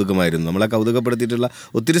വല്ലാത്ത കൗതുകമായിരുന്നു. നമ്മളെ കൗതുകപ്പെടുത്തിയിട്ടുള്ള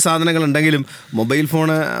ഒത്തിരി സാധനങ്ങളുണ്ടെങ്കിലും മൊബൈൽ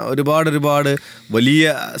ഫോൺ ഒരുപാട്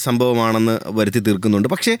വലിയ സംഭവമാണെന്ന് വരുത്തി തീർക്കുന്നുണ്ട്.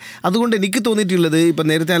 പക്ഷേ അതുകൊണ്ട് എനിക്ക് തോന്നിയിട്ടുള്ളത് ഇപ്പം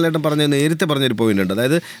നേരത്തെ പറഞ്ഞൊരു പോയിന്റ് ഉണ്ട്.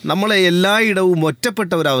 അതായത് നമ്മളെ എല്ലായിടവും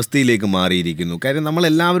ഒറ്റപ്പെട്ട ഒരവസ്ഥയിലേക്ക് മാറിയിരിക്കുന്നു. കാര്യം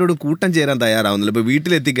നമ്മളെല്ലാവരോടും കൂട്ടം ചേരാൻ തയ്യാറാവുന്നില്ല. ഇപ്പോൾ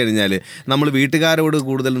വീട്ടിലെത്തിക്കഴിഞ്ഞാൽ നമ്മൾ വീട്ടുകാരോട്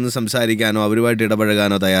കൂടുതലൊന്നും സംസാരിക്കാനോ അവരുമായിട്ട്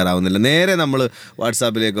ഇടപഴകാനോ തയ്യാറാവുന്നില്ല. നേരെ നമ്മൾ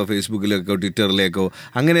വാട്സാപ്പിലേക്കോ ഫേസ്ബുക്കിലേക്കോ ട്വിറ്ററിലേക്കോ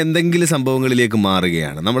അങ്ങനെ എന്തെങ്കിലും സംഭവങ്ങളിലേക്ക്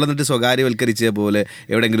മാറുകയാണ്. നമ്മളെന്നിട്ട് സ്വകാര്യവൽക്കരിച്ച പോലെ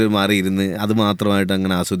എവിടെയെങ്കിലും മാറിയിരുന്ന് അത് മാത്രമായിട്ട്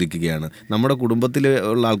അങ്ങനെ ആസ്വദിക്കുകയാണ്. നമ്മുടെ കുടുംബത്തിൽ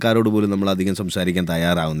ഉള്ള ആൾക്കാരോട് പോലും നമ്മൾ അധികം സംസാരിക്കാൻ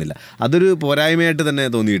തയ്യാറാവുന്നില്ല. അതൊരു പോരായ്മയായിട്ട് തന്നെ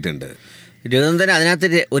തോന്നിയിട്ടുണ്ട്. രഘുനന്ദൻ,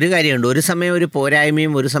 അതിനകത്ത് ഒരു കാര്യമുണ്ട്. ഒരു സമയം ഒരു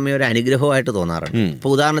പോരായ്മയും ഒരു സമയം ഒരു അനുഗ്രഹമായിട്ട് തോന്നാറുണ്ട്.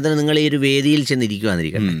 ഇപ്പോൾ ഉദാഹരണത്തിന് നിങ്ങൾ ഈ ഒരു വേദിയിൽ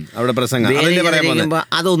ചെന്നിരിക്കുവാന്നിരിക്കട്ടെ, അവിടെ പ്രസംഗം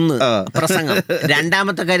അതൊന്ന് പ്രസംഗം.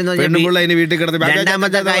 രണ്ടാമത്തെ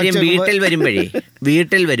കാര്യം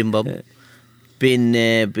വീട്ടിൽ വരുമ്പം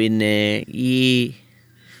പിന്നെ ഈ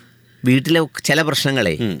വീട്ടിലെ ചില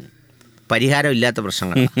പ്രശ്നങ്ങളെ പരിഹാരമില്ലാത്ത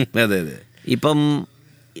പ്രശ്നങ്ങൾ. ഇപ്പം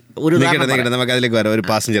ഒരു നമുക്ക് അതിലേക്ക് വരാം. ഒരു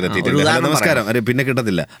പാസഞ്ചർ എത്തിയിട്ടുണ്ട്. നമസ്കാരം. പിന്നെ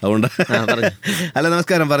കിട്ടത്തില്ല, അതുകൊണ്ട് അല്ല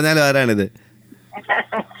നമസ്കാരം. പറഞ്ഞാലും ആരാണിത്?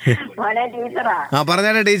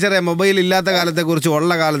 പറഞ്ഞാലേ ടീച്ചറെ, മൊബൈൽ ഇല്ലാത്ത കാലത്തെ കുറിച്ചും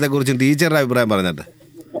ഉള്ള കാലത്തെ കുറിച്ചും ടീച്ചറുടെ അഭിപ്രായം പറഞ്ഞിട്ട്.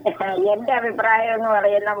 എന്റെ അഭിപ്രായം എന്ന്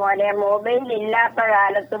പറയുന്ന പോലെ, മൊബൈൽ ഇല്ലാത്ത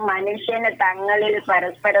കാലത്ത് മനുഷ്യന് തങ്ങളിൽ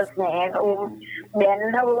പരസ്പര സ്നേഹവും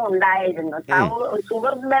ബന്ധവും ഉണ്ടായിരുന്നു.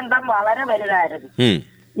 സുഹൃത്ത് ബന്ധം വളരെ വലുതായിരുന്നു.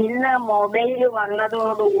 ഇന്ന് മൊബൈൽ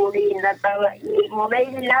വന്നതോടുകൂടി ഈ മൊബൈൽ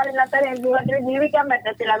ഇല്ലാതെ ഇന്നത്തെ ജീവിതത്തിൽ ജീവിക്കാൻ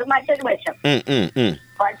പറ്റത്തില്ല. അത് മറ്റൊരു വശം.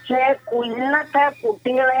 പക്ഷേ ഇന്നത്തെ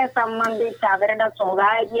കുട്ടികളെ സംബന്ധിച്ച് അവരുടെ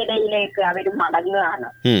സ്വകാര്യതയിലേക്ക് അവർ മടങ്ങുകയാണ്.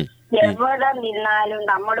 എവിടെ നിന്നാലും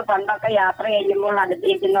നമ്മൾ പണ്ടൊക്കെ യാത്ര ചെയ്യുമ്പോൾ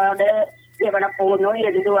അടുത്തിരിക്കുന്നതോട് എവിടെ പോകുന്നു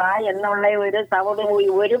എന്തുവാ എന്നുള്ള ഒരു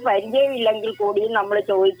ഒരു പരിചയമില്ലെങ്കിൽ കൂടി നമ്മൾ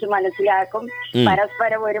ചോദിച്ച് മനസ്സിലാക്കും.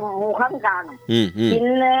 പരസ്പരം ഒരു മുഖം കാണും.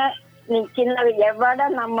 ഇന്ന് നിൽക്കുന്നത് എവിടെ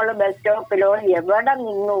നമ്മൾ ബസ് സ്റ്റോപ്പിലോ എവിടെ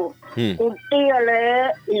നിന്നു കുട്ടികള്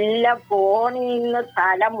ഇല്ല, ഫോണിൽ നിന്ന്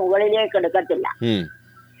തല മുകളിലേക്ക് എടുക്കത്തില്ല.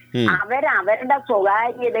 അവരവരുടെ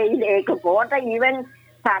സ്വകാര്യതയിലേക്ക് പോട്ടെ. ഈവൻ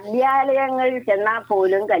സദ്യാലയങ്ങളിൽ ചെന്നാൽ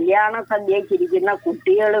പോലും കല്യാണ സദ്യക്കിരിക്കുന്ന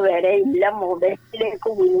കുട്ടികൾ വരെ ഇല്ല മൊബൈലിലേക്ക്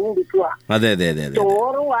വീണിരിക്കുക.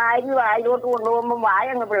 ചോറ് വായിലോട്ട് കൊണ്ടുപോകുമ്പോ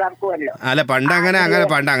വായങ്ങ് പിളർക്കുമല്ലോ. അല്ല പണ്ട്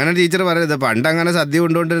അങ്ങനെ ടീച്ചർ പറയരുത്. പണ്ട് അങ്ങനെ സദ്യ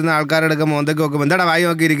കൊണ്ടുകൊണ്ടിരുന്ന ആൾക്കാരുടെ മോന്തൊക്കെ നോക്കുമ്പോ എന്താടാ വായി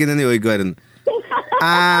നോക്കിയിരിക്കുന്നെന്ന് ചോദിക്കുമായിരുന്നു.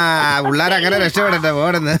 പിള്ളേരങ്ങനെ രക്ഷപ്പെടട്ടെ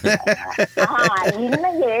പോടുന്ന്.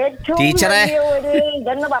 ടീച്ചറെ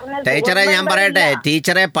ഞാൻ പറയട്ടെ,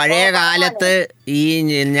 ടീച്ചറെ പഴയ കാലത്ത് ഈ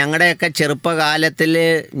ഞങ്ങളുടെയൊക്കെ ചെറുപ്പകാലത്തിൽ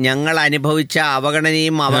ഞങ്ങൾ അനുഭവിച്ച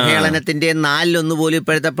അവഗണനയും അവഹേളനത്തിന്റെയും 4-1 പോലും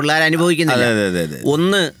ഇപ്പോഴത്തെ പിള്ളേർ അനുഭവിക്കുന്നില്ല.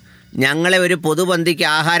 ഒന്ന്, ഞങ്ങളെ ഒരു പൊതുപന്തിക്ക്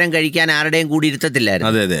ആഹാരം കഴിക്കാൻ ആരുടെയും കൂടി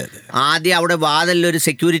ഇരുത്തത്തില്ലായിരുന്നു. ആദ്യം അവിടെ വാതിലൊരു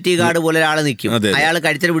സെക്യൂരിറ്റി ഗാർഡ് പോലെ ഒരാൾ നിൽക്കും. അയാൾ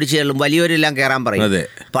കഴുത്തിൽ പിടിച്ചു തള്ളും, വലിയവരെല്ലാം കയറാൻ പറയും.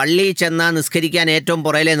 പള്ളിയിൽ ചെന്നാൽ നിസ്കരിക്കാൻ ഏറ്റവും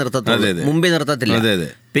പുറയിലേ നിർത്തത്തുള്ളൂ, മുമ്പിൽ നിർത്തത്തില്ല.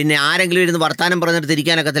 പിന്നെ ആരെങ്കിലും ഇരുന്ന് വർത്താനം പറഞ്ഞിട്ട്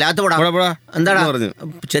തിരിക്കാനൊക്കത്തില്ല. അകത്ത് എന്താടാ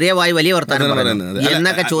ചെറിയ വായി വലിയ വർത്താനം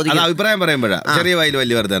എന്നൊക്കെ ചോദിക്കും. അഭിപ്രായം പറയുമ്പോഴാ ചെറിയ വായിൽ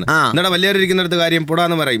വലിയ വർത്താനം. വലിയവരിക്കുന്നിടത്ത് കാര്യം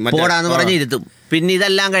പോടാന്ന് പറഞ്ഞിരുത്തും. പിന്നെ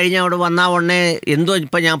ഇതെല്ലാം കഴിഞ്ഞ് അവിടെ വന്നാ ഉടനെ എന്തോ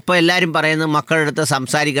ഇപ്പം എല്ലാവരും പറയുന്നത് മക്കളുടെ അടുത്ത്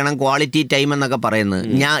സംസാരിക്കണം, ക്വാളിറ്റി ടൈം എന്നൊക്കെ പറയുന്നത്.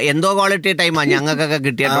 എന്തോ ക്വാളിറ്റി ടൈമാണ് ഞങ്ങൾക്കൊക്കെ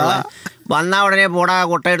കിട്ടിയിട്ടുള്ള. വന്നാൽ ഉടനെ പോടാ,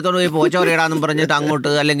 കൊട്ടയെടുത്തോണ്ട് പോയി പോച്ചോറിയിടാന്നും പറഞ്ഞിട്ട്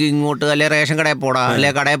അങ്ങോട്ട് അല്ലെങ്കിൽ ഇങ്ങോട്ട്, അല്ലെ റേഷൻ കടയിൽ പോടാ, അല്ലെ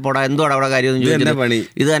കടയിൽ പോടാ, എന്തോടെ അവിടെ കാര്യം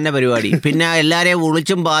ഇത് തന്നെ പരിപാടി. പിന്നെ എല്ലാവരെയും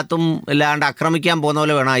വിളിച്ചും പാത്തും അല്ലാണ്ട് ആക്രമിക്കാൻ പോകുന്ന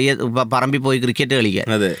പോലെ വേണം ഈ പറമ്പിൽ പോയി ക്രിക്കറ്റ് കളിക്കാൻ.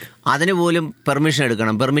 അതിന് പോലും പെർമിഷൻ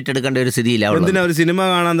എടുക്കണം, പെർമിറ്റ് എടുക്കേണ്ട ഒരു സ്ഥിതിയില്ല. ഒരു സിനിമ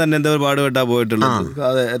കാണാൻ തന്നെ എന്തോ പാടുപെട്ടാ പോയിട്ടുള്ളത്.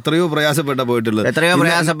 എത്രയോ പ്രയാസപ്പെട്ട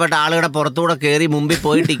ആളുകളുടെ പുറത്തൂടെ കയറി മുമ്പിൽ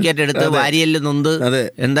പോയി ടിക്കറ്റ് എടുത്ത് വാരിയല് നൊന്ത്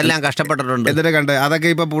എന്തെല്ലാം കഷ്ടപ്പെട്ടിട്ടുണ്ട്. എന്തൊക്കെ കണ്ടേ? അതൊക്കെ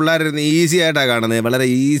ഇപ്പൊ പിള്ളേർ ഈസി ആയിട്ടാ കാണുന്നത്, വളരെ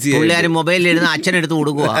ഈസി. പിള്ളേർ മൊബൈലിലിരുന്ന് അച്ഛനെടുത്ത്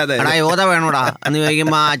കൊടുക്കുക, എടാ യോധ വേണോടാ എന്ന്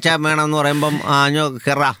ചോദിക്കുമ്പോൾ അച്ഛൻ വേണമെന്ന് പറയുമ്പം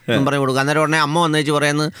കെറ എന്ന് പറഞ്ഞു കൊടുക്കുക. അന്നേരം ഉടനെ അമ്മ വന്നേച്ച്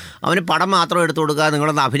പറയുന്നത് അവന് പടം മാത്രം എടുത്തു കൊടുക്കുക,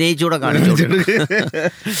 നിങ്ങളൊന്ന് അഭിനയിച്ചുകൂടെ കാണിച്ചു.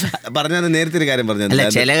 പറഞ്ഞത് നേരത്തെ ഒരു കാര്യം പറഞ്ഞു. അല്ല,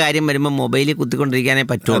 ചില കാര്യം വരുമ്പോൾ മൊബൈലിൽ കുത്തിക്കൊണ്ടിരിക്കാനേ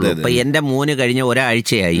പറ്റുള്ളൂ. ഇപ്പൊ എന്റെ മോന് കഴിഞ്ഞ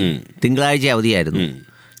ഒരാഴ്ചയായി തിങ്കളാഴ്ച അവധിയായിരുന്നു,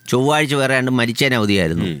 ചൊവ്വാഴ്ച വേറെ രണ്ട് മരിച്ചതിന്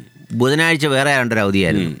അവധിയായിരുന്നു, ബുധനാഴ്ച വേറെ രണ്ടൊരു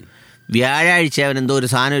അവധിയായിരുന്നു, വ്യാഴാഴ്ച അവൻ എന്തോ ഒരു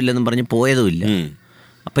സാധനം ഇല്ലെന്നും പറഞ്ഞ് പോയതുമില്ല.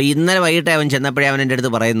 അപ്പം ഇന്നലെ വൈകിട്ട് അവൻ ചെന്നപ്പോഴേ അവൻ എൻ്റെ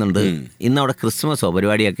അടുത്ത് പറയുന്നുണ്ട്, ഇന്ന് അവിടെ ക്രിസ്മസോ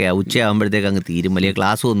പരിപാടിയൊക്കെ ഉച്ചയാകുമ്പോഴത്തേക്ക് അങ്ങ് തീരും, വലിയ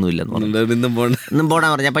ക്ലാസ്സും ഒന്നും ഇല്ലെന്ന് പറഞ്ഞു, ഇന്നും പോകാൻ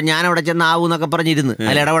പറഞ്ഞു. അപ്പം ഞാൻ അവിടെ ചെന്ന് ആവും എന്നൊക്കെ പറഞ്ഞിരുന്ന്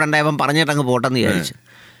അതിൽ ഇടപെടണ്ടായപ്പം പറഞ്ഞിട്ട് അങ്ങ് പോട്ടെന്ന് വിചാരിച്ചു.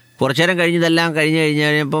 കുറച്ചു നേരം കഴിഞ്ഞ് ഇതെല്ലാം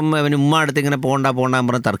കഴിഞ്ഞപ്പം അവൻ ഉമ്മ അടുത്ത് ഇങ്ങനെ പോകണ്ടാന്ന്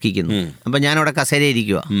പറഞ്ഞ് തർക്കിക്കുന്നു. അപ്പം ഞാനവിടെ കസേര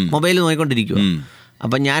ഇരിക്കുക, മൊബൈൽ നോക്കിക്കൊണ്ടിരിക്കുക.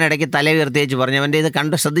 അപ്പം ഞാൻ ഇടയ്ക്ക് തല ഉയർത്തി വെച്ച് പറഞ്ഞു, അവൻ്റെ ഇത്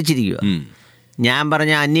കണ്ട് ശ്രദ്ധിച്ചിരിക്കുക. ഞാൻ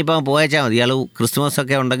പറഞ്ഞ അന്നിപ്പം പോയച്ചാൽ മതി, ഇയാൾ ക്രിസ്മസ്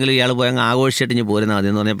ഒക്കെ ഉണ്ടെങ്കിൽ ഇയാൾ പോയി അങ്ങ് ആഘോഷിച്ചിട്ട് ഇനി പോരുന്നാൽ മതി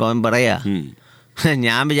എന്ന് പറഞ്ഞപ്പോൾ അവൻ പറയാ,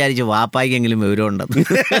 ഞാൻ വിചാരിച്ചു വാപ്പായ്ക്കെങ്കിലും വിവരമുണ്ടെന്ന്.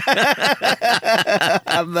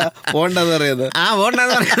 പോണ്ടെന്ന് പറയുന്നത്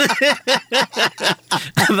പോണ്ടെന്ന് പറയുന്നത്.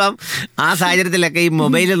 അപ്പം ആ സാഹചര്യത്തിലൊക്കെ ഈ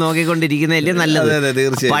മൊബൈൽ നോക്കിക്കൊണ്ടിരിക്കുന്നതല്ലേ നല്ലത്.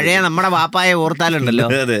 തീർച്ചയായും. പഴയ നമ്മുടെ വാപ്പായെ ഓർത്താലുണ്ടല്ലോ,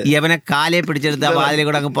 യവനെ കാലെ പിടിച്ചെടുത്ത് ആ വാതിലെ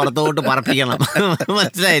കൂടെ അങ്ങ് പുറത്തോട്ട് പറപ്പിക്കണം.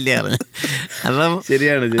 മനസ്സിലായില്ലേ? അപ്പം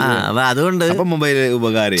ശരിയാണ്. അപ്പം അതുകൊണ്ട് മൊബൈൽ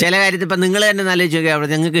ഉപകാരം ചില കാര്യത്തിൽ ഇപ്പം നിങ്ങൾ തന്നെ ആലോചിച്ച് നോക്കിയാൽ അവിടെ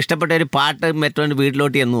നിങ്ങൾക്ക് ഇഷ്ടപ്പെട്ട ഒരു പാട്ട് മറ്റൊരു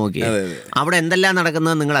വീട്ടിലോട്ട് ചെന്ന് നോക്കി അവിടെ എന്തെല്ലാം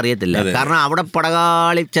നടക്കുന്നത് നിങ്ങൾ അറിയത്തില്ല. കാരണം അവിടെ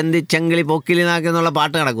പടകാളി ചന്തി ചെങ്കിളി പൊക്കിലി നാക്കെന്നുള്ള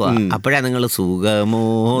പാട്ട് നടക്കുക. അപ്പോഴാ നിങ്ങൾ സുഖമോ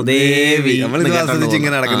ദേവി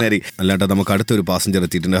ഇങ്ങനെ നടക്കുന്നതായിരിക്കും. അല്ലാട്ടോ നമുക്ക് അടുത്തൊരു പാസഞ്ചർ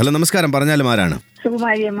എത്തിയിട്ടുണ്ട്. ഹലോ, നമസ്കാരം. പറഞ്ഞാലും ആരാണ്?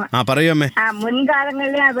 സുകുമാരിയമ്മ. പറയൂ അമ്മേ.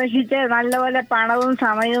 മുൻകാലങ്ങളിലെ അപേക്ഷിച്ച് നല്ലപോലെ പണവും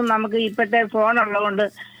സമയവും നമുക്ക് ഇപ്പോഴത്തെ ഫോൺ ഉള്ളതുകൊണ്ട്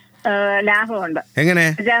ലാഭമുണ്ട്. എങ്ങനെ?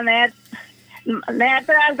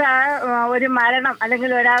 നേരത്തെ കാലത്ത് ഒരു മരണം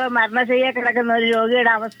അല്ലെങ്കിൽ ഒരാൾ മരണശയ്യ കിടക്കുന്ന ഒരു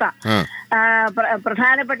രോഗിയുടെ അവസ്ഥ,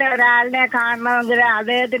 പ്രധാനപ്പെട്ട ഒരാളിനെ കാണണമെങ്കിൽ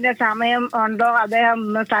അദ്ദേഹത്തിന്റെ സമയം ഉണ്ടോ, അദ്ദേഹം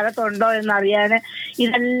സ്ഥലത്തുണ്ടോ എന്നറിയാൻ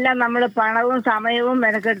ഇതെല്ലാം നമ്മൾ പണവും സമയവും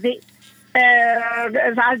മെനക്കെടുത്തി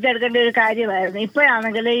സാധിച്ചെടുക്കേണ്ട ഒരു കാര്യമായിരുന്നു.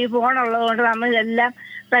 ഇപ്പോഴാണെങ്കിൽ ഈ ഫോണുള്ളത് കൊണ്ട് നമ്മൾ എല്ലാം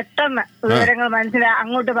പെട്ടെന്ന് വിവരങ്ങൾ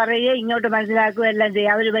അങ്ങോട്ട് പറയുകയും ഇങ്ങോട്ട് മനസ്സിലാക്കുകയും എല്ലാം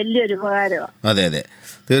ചെയ്യാം. അതൊരു വലിയൊരു ഉപകാരമാണ്. അതെ അതെ,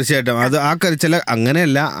 തീർച്ചയായിട്ടും. അത് ചില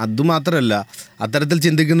അങ്ങനെയല്ല, അതുമാത്രമല്ല, അത്തരത്തിൽ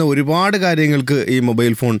ചിന്തിക്കുന്ന ഒരുപാട് കാര്യങ്ങൾക്ക് ഈ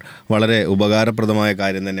മൊബൈൽ ഫോൺ വളരെ ഉപകാരപ്രദമായ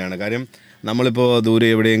കാര്യം തന്നെയാണ്. കാര്യം നമ്മളിപ്പോൾ ദൂരെ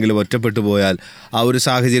എവിടെയെങ്കിലും ഒറ്റപ്പെട്ടു പോയാൽ ആ ഒരു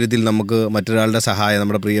സാഹചര്യത്തിൽ നമുക്ക് മറ്റൊരാളുടെ സഹായം,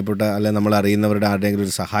 നമ്മുടെ പ്രിയപ്പെട്ട അല്ലെങ്കിൽ നമ്മൾ അറിയുന്നവരുടെ ആരുടെയെങ്കിലും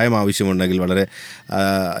ഒരു സഹായം ആവശ്യമുണ്ടെങ്കിൽ വളരെ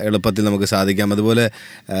എളുപ്പത്തിൽ നമുക്ക് സാധിക്കാം. അതുപോലെ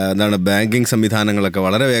ബാങ്കിങ് സംവിധാനങ്ങളൊക്കെ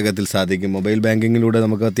വളരെ വേഗത്തിൽ സാധിക്കും. മൊബൈൽ ബാങ്കിങ്ങിലൂടെ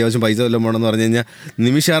നമുക്ക് അത്യാവശ്യം പൈസ വല്ലതും വേണമെന്ന് പറഞ്ഞു കഴിഞ്ഞാൽ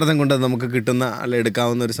നിമിഷാർത്ഥം കൊണ്ട് നമുക്ക് കിട്ടുന്ന അല്ലെങ്കിൽ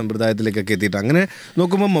എടുക്കാവുന്ന ഒരു സമ്പ്രദായത്തിലേക്കൊക്കെ എത്തിയിട്ട് അങ്ങനെ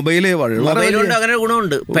നോക്കുമ്പോൾ മൊബൈലുകൊണ്ട് അങ്ങനെ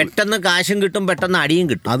ഗുണമുണ്ട്. പെട്ടെന്ന് കാശും കിട്ടും, പെട്ടെന്ന് അടിയും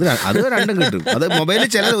കിട്ടും. അത് രണ്ടും കിട്ടും. അത്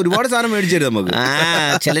മൊബൈലിൽ ചില ഒരുപാട് സാധനം മേടിച്ചു തരും നമുക്ക്.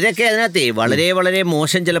 ചിലരൊക്കെ അതിനകത്ത് വളരെ വളരെ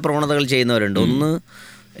മോശം ചില പ്രവണതകൾ ചെയ്യുന്നവരുണ്ട്. ഒന്ന്,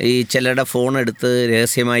 ഈ ചിലരുടെ ഫോൺ എടുത്ത്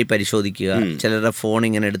രഹസ്യമായി പരിശോധിക്കുക, ചിലരുടെ ഫോൺ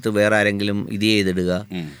ഇങ്ങനെ എടുത്ത് വേറെ ആരെങ്കിലും ഇത് ചെയ്തിടുക,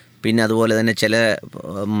 പിന്നെ അതുപോലെ തന്നെ ചില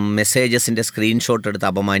മെസ്സേജസിൻ്റെ സ്ക്രീൻഷോട്ട് എടുത്ത്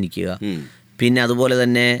അപമാനിക്കുക, പിന്നെ അതുപോലെ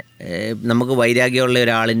തന്നെ നമുക്ക് വൈരാഗ്യമുള്ള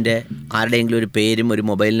ഒരാളിൻ്റെ ആരുടെയെങ്കിലും ഒരു പേരും ഒരു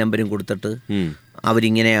മൊബൈൽ നമ്പരും കൊടുത്തിട്ട്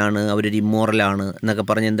അവരിങ്ങനെയാണ്, അവരൊരു ഇമ്മോറലാണ് എന്നൊക്കെ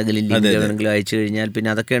പറഞ്ഞ് എന്തെങ്കിലും ലിങ്ക് അയച്ചു കഴിഞ്ഞാൽ പിന്നെ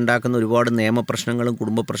അതൊക്കെ ഉണ്ടാക്കുന്ന ഒരുപാട് നിയമപ്രശ്നങ്ങളും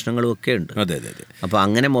കുടുംബ പ്രശ്നങ്ങളും ഒക്കെ ഉണ്ട്. അപ്പോൾ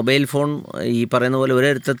അങ്ങനെ മൊബൈൽ ഫോൺ ഈ പറയുന്ന പോലെ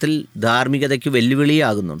ഒരർത്ഥത്തിൽ ധാർമ്മികതയ്ക്ക്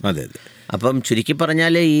വെല്ലുവിളിയാകുന്നുണ്ട്. അപ്പം ചുരുക്കി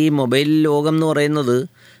പറഞ്ഞാൽ ഈ മൊബൈൽ ലോകം എന്ന് പറയുന്നത്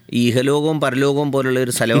ഈഹലോകവും പരലോകവും പോലുള്ള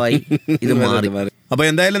ഒരു സ്ഥലമായി ഇത് മാറി. അപ്പോൾ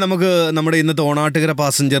എന്തായാലും നമുക്ക് നമ്മുടെ ഇന്നത്തെ ഓണാട്ടുകര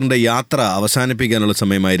പാസഞ്ചറിൻ്റെ യാത്ര അവസാനിപ്പിക്കാനുള്ള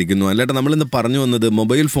സമയമായിരിക്കുന്നു. അല്ലാണ്ട് നമ്മളിന്ന് പറഞ്ഞു വന്നത്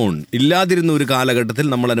മൊബൈൽ ഫോൺ ഇല്ലാതിരുന്ന ഒരു കാലഘട്ടത്തിൽ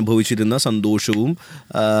നമ്മൾ അനുഭവിച്ചിരുന്ന സന്തോഷവും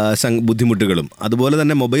ബുദ്ധിമുട്ടുകളും, അതുപോലെ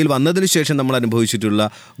തന്നെ മൊബൈൽ വന്നതിന് ശേഷം നമ്മൾ അനുഭവിച്ചിട്ടുള്ള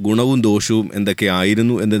ഗുണവും ദോഷവും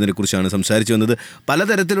എന്തൊക്കെയായിരുന്നു എന്നതിനെക്കുറിച്ചാണ് സംസാരിച്ചു വന്നത്.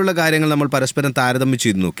 പലതരത്തിലുള്ള കാര്യങ്ങൾ നമ്മൾ പരസ്പരം താരതമ്യം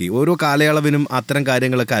ചെയ്ത് നോക്കി. ഓരോ കാലയളവിനും അത്തരം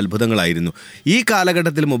കാര്യങ്ങളൊക്കെ അത്ഭുതങ്ങളായിരുന്നു. ഈ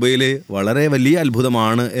കാലഘട്ടത്തിൽ മൊബൈൽ വളരെ വലിയ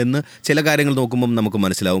അത്ഭുതമാണ് എന്ന് ചില കാര്യങ്ങൾ നോക്കുമ്പം നമുക്ക്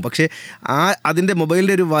മനസ്സിലാവും. പക്ഷേ അതിൻ്റെ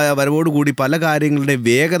മൊബൈലിൻ്റെ ഒരു വരവോടുകൂടി പല കാര്യങ്ങളുടെ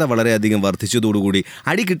വേഗത വളരെയധികം വർദ്ധിച്ചതോടുകൂടി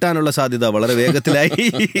അടി കിട്ടാനുള്ള സാധ്യത വളരെ വേഗത്തിലായി,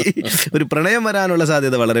 ഒരു പ്രണയം വരാനുള്ള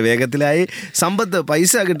സാധ്യത വളരെ വേഗത്തിലായി,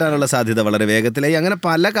 പൈസ കിട്ടാനുള്ള സാധ്യത വളരെ വേഗത്തിലായി, അങ്ങനെ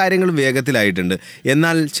പല കാര്യങ്ങളും വേഗത്തിലായിട്ടുണ്ട്.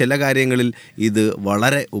 എന്നാൽ ചില കാര്യങ്ങളിൽ ഇത്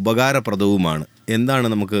വളരെ ഉപകാരപ്രദവുമാണ്. എന്താണ്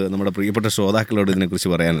നമുക്ക് നമ്മുടെ പ്രിയപ്പെട്ട ശ്രോതാക്കളോട്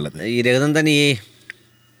ഇതിനെക്കുറിച്ച് പറയാനുള്ളത്? ഈ രഹസ്യം തന്നെ ഈ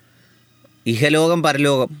ഇഹലോകം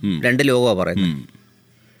പരലോകം രണ്ട് ലോകമാണ് പറയുന്നത്.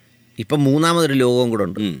 ഇപ്പം മൂന്നാമതൊരു ലോകവും കൂടെ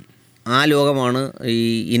ഉണ്ട്. ആ ലോകമാണ് ഈ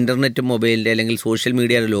ഇൻ്റർനെറ്റും മൊബൈലിൻ്റെ അല്ലെങ്കിൽ സോഷ്യൽ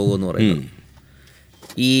മീഡിയയുടെ ലോകം എന്ന് പറയുന്നത്.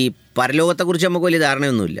 ഈ പരലോകത്തെക്കുറിച്ച് നമുക്ക് വലിയ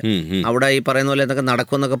ധാരണയൊന്നുമില്ല. അവിടെ ഈ പറയുന്ന പോലെ എന്തൊക്കെ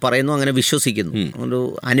നടക്കുമെന്നൊക്കെ പറയുന്നു, അങ്ങനെ വിശ്വസിക്കുന്നു. ഒരു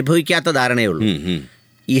അനുഭവിക്കാത്ത ധാരണയേ ഉള്ളൂ.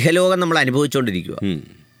 ഇഹലോകം നമ്മൾ അനുഭവിച്ചുകൊണ്ടിരിക്കുക.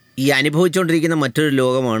 ഈ അനുഭവിച്ചുകൊണ്ടിരിക്കുന്ന മറ്റൊരു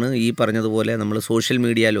ലോകമാണ് ഈ പറഞ്ഞതുപോലെ നമ്മൾ സോഷ്യൽ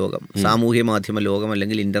മീഡിയ ലോകം, സാമൂഹ്യ മാധ്യമ ലോകം,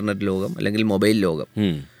 അല്ലെങ്കിൽ ഇൻ്റർനെറ്റ് ലോകം, അല്ലെങ്കിൽ മൊബൈൽ ലോകം.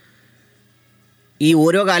 ഈ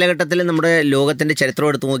ഓരോ കാലഘട്ടത്തിലും നമ്മുടെ ലോകത്തിൻ്റെ ചരിത്രം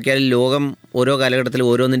എടുത്തു നോക്കിയാൽ ലോകം ഓരോ കാലഘട്ടത്തിലും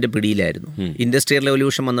ഓരോന്നിൻ്റെ പിടിയിലായിരുന്നു. ഇൻഡസ്ട്രിയൽ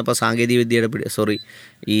റെവല്യൂഷൻ വന്നപ്പോൾ സാങ്കേതികവിദ്യയുടെ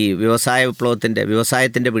ഈ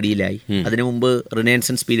വ്യവസായത്തിൻ്റെ പിടിയിലായി. അതിനു മുമ്പ്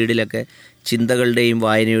റിനൈസൻസ് പീരീഡിലൊക്കെ ചിന്തകളുടെയും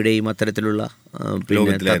വായനയുടെയും അത്തരത്തിലുള്ള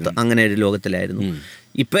അങ്ങനെ ഒരു ലോകത്തിലായിരുന്നു.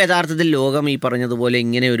 ഇപ്പോൾ യഥാർത്ഥത്തിൽ ലോകം ഈ പറഞ്ഞതുപോലെ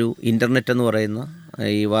ഇങ്ങനെ ഒരു ഇൻ്റർനെറ്റ് എന്ന് പറയുന്ന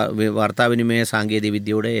ഈ വാർത്താവിനിമയ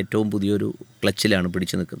സാങ്കേതികവിദ്യയുടെ ഏറ്റവും പുതിയൊരു ക്ലച്ചിലാണ്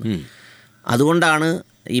പിടിച്ചു നിൽക്കുന്നത്. അതുകൊണ്ടാണ്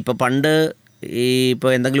ഇപ്പോൾ പണ്ട് ഇപ്പോൾ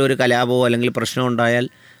എന്തെങ്കിലും ഒരു കലാപമോ അല്ലെങ്കിൽ പ്രശ്നം ഉണ്ടായാൽ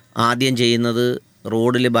ആദ്യം ചെയ്യുന്നത്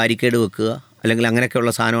റോഡിൽ ബാരിക്കേഡ് വെക്കുക അല്ലെങ്കിൽ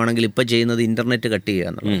അങ്ങനെയൊക്കെയുള്ള സാധനമാണെങ്കിൽ ഇപ്പോൾ ചെയ്യുന്നത് ഇൻ്റർനെറ്റ് കട്ട് ചെയ്യുക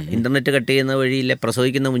എന്നുള്ളത്. ഇൻ്റർനെറ്റ് കട്ട് ചെയ്യുന്ന വഴിയിലെ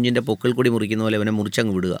പ്രസവിക്കുന്ന കുഞ്ഞിൻ്റെ പൊക്കിൾ കൂടി മുറിക്കുന്ന പോലെ അവനെ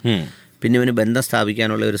മുറിച്ചങ്ങ് വിടുക. പിന്നെ അവന് ബന്ധം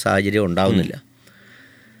സ്ഥാപിക്കാനുള്ള ഒരു സാഹചര്യം ഉണ്ടാവുന്നില്ല.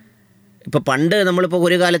 ഇപ്പോൾ പണ്ട് നമ്മളിപ്പോൾ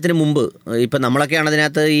ഒരു കാലത്തിന് മുമ്പ് ഇപ്പം നമ്മളൊക്കെയാണ്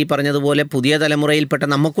അതിനകത്ത് ഈ പറഞ്ഞതുപോലെ പുതിയ തലമുറയിൽപ്പെട്ട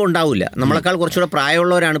നമുക്കും ഉണ്ടാവില്ല. നമ്മളെക്കാൾ കുറച്ചുകൂടെ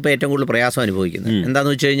പ്രായമുള്ളവരാണ് ഇപ്പോൾ ഏറ്റവും കൂടുതൽ പ്രയാസം അനുഭവിക്കുന്നത്.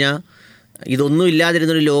 എന്താണെന്ന് വെച്ച് കഴിഞ്ഞാൽ ഇതൊന്നും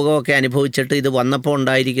ഇല്ലാതിരുന്നൊരു ലോകമൊക്കെ അനുഭവിച്ചിട്ട് ഇത് വന്നപ്പോൾ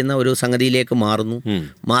ഉണ്ടായിരിക്കുന്ന ഒരു സംഗതിയിലേക്ക്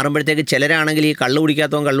മാറുമ്പോഴത്തേക്ക് ചിലരാണെങ്കിൽ ഈ കള്ളു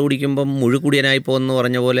കുടിക്കാത്തവൻ കള്ളു കുടിക്കുമ്പം മുഴുക്കുടിയനായി പോകുമെന്ന്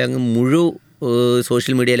പറഞ്ഞ പോലെ അങ്ങ്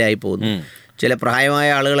സോഷ്യൽ മീഡിയയിലായി പോകുന്നു. ചില പ്രായമായ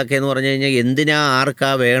ആളുകളൊക്കെ എന്ന് പറഞ്ഞു കഴിഞ്ഞാൽ എന്തിനാ ആർക്കാ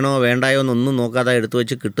വേണോ വേണ്ടായോ എന്നൊന്നും നോക്കാതെ എടുത്തു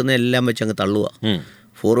വെച്ച് കിട്ടുന്നതെല്ലാം വെച്ച് അങ്ങ് തള്ളുക,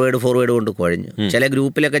 ഫോർവേഡ് കൊണ്ട് കുഴഞ്ഞു. ചില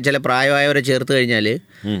ഗ്രൂപ്പിലൊക്കെ ചില പ്രായമായവരെ ചേർത്ത് കഴിഞ്ഞാൽ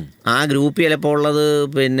ആ ഗ്രൂപ്പ് ചിലപ്പോൾ ഉള്ളത്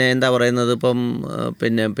പിന്നെ എന്താ പറയുന്നത്, ഇപ്പം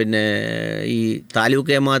പിന്നെ ഈ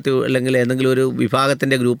താലൂക്ക് ജമാഅത്ത് അല്ലെങ്കിൽ ഏതെങ്കിലും ഒരു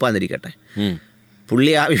വിഭാഗത്തിൻ്റെ ഗ്രൂപ്പാന്നിരിക്കട്ടെ,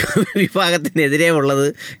 പുള്ളി ആ വിഭാഗത്തിനെതിരെ ഉള്ളത്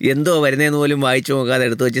എന്തോ വരുന്നതെന്ന് പോലും വായിച്ചു നോക്കാതെ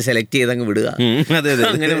എടുത്തു വെച്ച് സെലക്ട് ചെയ്തങ്ങ് വിടുക.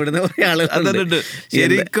 അങ്ങനെ വിടുന്ന കുറേ ആളുകളുണ്ട്.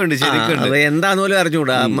 അത് എന്താന്ന് പോലും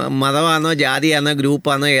അറിഞ്ഞുകൂടാ, മതമാണോ ജാതിയാണോ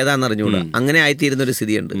ഗ്രൂപ്പാണോ ഏതാണെന്ന് അറിഞ്ഞുകൂടാ. അങ്ങനെ ആയിത്തീരുന്നൊരു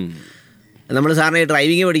സ്ഥിതിയുണ്ട്. നമ്മൾ സാറിന്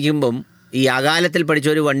ഡ്രൈവിംഗ് പഠിക്കുമ്പം ഈ അകാലത്തിൽ പഠിച്ച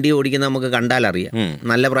ഒരു വണ്ടി ഓടിക്കുന്ന നമുക്ക് കണ്ടാലറിയാം,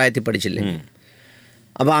 നല്ല പ്രായത്തിൽ പഠിച്ചില്ലെങ്കിൽ.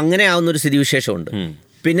 അപ്പോൾ അങ്ങനെ ആവുന്നൊരു സ്ഥിതിവിശേഷമുണ്ട്.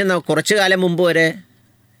 പിന്നെ കുറച്ചു കാലം മുമ്പ് വരെ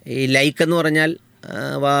ഈ ലൈക്ക് എന്ന് പറഞ്ഞാൽ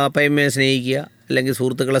വാപ്പയമ്മയെ സ്നേഹിക്കുക, അല്ലെങ്കിൽ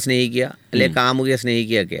സുഹൃത്തുക്കളെ സ്നേഹിക്കുക, അല്ലെങ്കിൽ കാമുകിയെ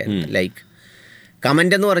സ്നേഹിക്കുകയൊക്കെ ആയിരുന്നു ലൈക്ക്.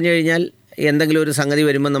 കമൻ്റ് എന്ന് പറഞ്ഞു കഴിഞ്ഞാൽ എന്തെങ്കിലും ഒരു സംഗതി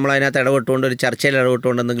വരുമ്പോൾ നമ്മൾ അതിനകത്ത് ഇടപെട്ടുകൊണ്ട്, ഒരു ചർച്ചയിൽ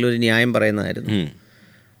ഇടപെട്ടുകൊണ്ട് എന്തെങ്കിലും ഒരു ന്യായം പറയുന്നതായിരുന്നു.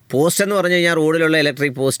 പോസ്റ്റ് എന്ന് പറഞ്ഞു കഴിഞ്ഞാൽ റോഡിലുള്ള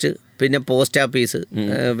ഇലക്ട്രിക് പോസ്റ്റ്, പിന്നെ പോസ്റ്റ് ഓഫീസ്,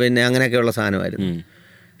 പിന്നെ അങ്ങനെയൊക്കെയുള്ള സാധനമായിരുന്നു.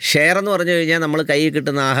 ഷെയർ എന്ന് പറഞ്ഞു കഴിഞ്ഞാൽ നമ്മൾ കയ്യിൽ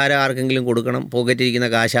കിട്ടുന്ന ആഹാരം ആർക്കെങ്കിലും കൊടുക്കണം, പോക്കറ്റിരിക്കുന്ന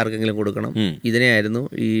കാശ് ആർക്കെങ്കിലും കൊടുക്കണം, ഇതിനെയായിരുന്നു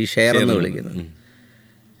ഈ ഷെയർ എന്ന് വിളിക്കുന്നത്.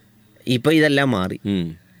 ഇപ്പോൾ ഇതെല്ലാം മാറി,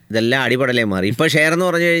 ഇതെല്ലാം അടിപടലേ മാറി. ഇപ്പോൾ ഷെയർ എന്ന്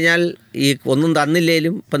പറഞ്ഞു കഴിഞ്ഞാൽ ഈ ഒന്നും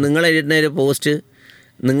തന്നില്ലേലും ഇപ്പം നിങ്ങളെഴുതുന്ന ഒരു പോസ്റ്റ്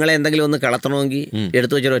നിങ്ങളെ എന്തെങ്കിലും ഒന്ന് കളത്തണമെങ്കിൽ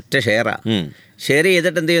എടുത്തു വെച്ചൊരു ഒറ്റ ഷെയറാണ്. ഷെയർ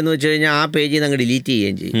ചെയ്തിട്ട് എന്ത് ചെയ്യുമെന്ന് വെച്ച് കഴിഞ്ഞാൽ ആ പേജിൽ നിന്ന് അങ്ങ് ഡിലീറ്റ്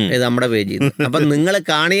ചെയ്യുകയും ചെയ്യും, ഇത് നമ്മുടെ പേജിൽ നിന്ന്. അപ്പം നിങ്ങൾ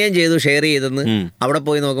കാണുകയും ചെയ്തു ഷെയർ ചെയ്തെന്ന്, അവിടെ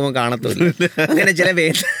പോയി നോക്കുമ്പോൾ കാണത്തില്ല. അങ്ങനെ ചില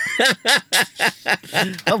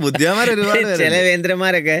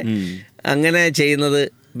വേന്ദ്രന്മാരൊക്കെ അങ്ങനെ ചെയ്യുന്നത്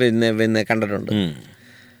പിന്നെ കണ്ടിട്ടുണ്ട്.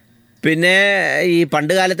 പിന്നെ ഈ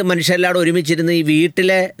പണ്ട് കാലത്ത് മനുഷ്യരെല്ലാവരും ഒരുമിച്ചിരുന്ന് ഈ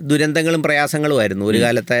വീട്ടിലെ ദുരന്തങ്ങളും പ്രയാസങ്ങളുമായിരുന്നു ഒരു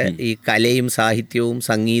കാലത്തെ. ഈ കലയും സാഹിത്യവും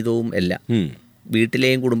സംഗീതവും എല്ലാം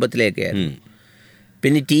വീട്ടിലെയും കുടുംബത്തിലെയൊക്കെ ആയിരുന്നു.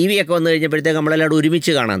 പിന്നെ ടി വി ഒക്കെ വന്നു കഴിഞ്ഞപ്പോഴത്തേക്ക് നമ്മളെല്ലാവരും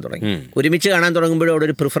ഒരുമിച്ച് കാണാൻ തുടങ്ങി. ഒരുമിച്ച് കാണാൻ തുടങ്ങുമ്പോഴും അവിടെ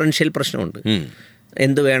ഒരു പ്രിഫറൻഷ്യൽ പ്രശ്നമുണ്ട്.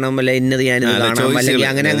 എന്ത് വേണം, അല്ലെ ഇന്നത് ഞാനിത് കാണാം, അല്ലെങ്കിൽ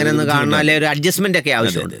അങ്ങനെ ഒന്ന് കാണണം, അല്ലെ ഒരു അഡ്ജസ്റ്റ്മെൻ്റ് ഒക്കെ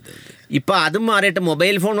ആവശ്യമുണ്ട്. ഇപ്പം അതും മാറിയിട്ട്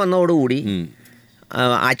മൊബൈൽ ഫോൺ വന്നതോടുകൂടി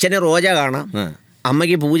അച്ഛന് റോജ കാണാം,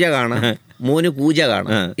 അമ്മയ്ക്ക് പൂജ കാണാം, മോന് പൂജ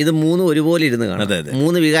കാണാം. ഇത് മൂന്നും ഒരുപോലെ ഇരുന്ന് കാണാം.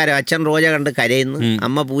 മൂന്ന് വികാരം. അച്ഛൻ റോജ കണ്ട് കരയുന്നു,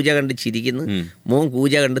 അമ്മ പൂജ കണ്ട് ചിരിക്കുന്നു, മോൻ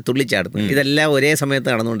പൂജ കണ്ട് തുള്ളിച്ചാടുന്നു. ഇതെല്ലാം ഒരേ സമയത്ത്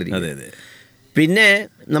നടന്നുകൊണ്ടിരിക്കുന്നു. പിന്നെ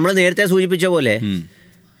നമ്മൾ നേരത്തെ സൂചിപ്പിച്ച പോലെ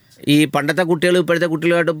ഈ പണ്ടത്തെ കുട്ടികൾ ഇപ്പോഴത്തെ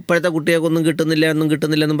കുട്ടികൾക്കൊന്നും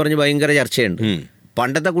കിട്ടുന്നില്ലെന്നും പറഞ്ഞ് ഭയങ്കര ചർച്ചയുണ്ട്.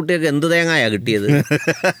 പണ്ടത്തെ കുട്ടികൾക്ക് എന്ത് തേങ്ങായാണ് കിട്ടിയത്?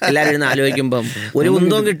 എല്ലാവരും ഇരുന്ന് ആലോചിക്കുമ്പം ഒരു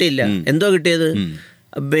കുന്തവും കിട്ടിയില്ല. എന്തോ കിട്ടിയത്?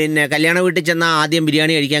 പിന്നെ കല്യാണ വീട്ടിൽ ചെന്നാൽ ആദ്യം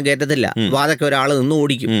ബിരിയാണി കഴിക്കാൻ കയറ്റത്തില്ല, വാതൊക്കെ ഒരാൾ നിന്ന്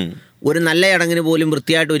ഓടിക്കും. ഒരു നല്ല ചടങ്ങിന് പോലും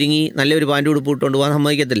വൃത്തിയായിട്ട് ഒരുങ്ങി നല്ലൊരു പാൻറ് ഉടുപ്പ് ഇട്ടുകൊണ്ട് പോകാൻ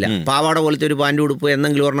സമ്മതിക്കത്തില്ല. പാവാട പോലത്തെ ഒരു പാൻറ് ഉടുപ്പ്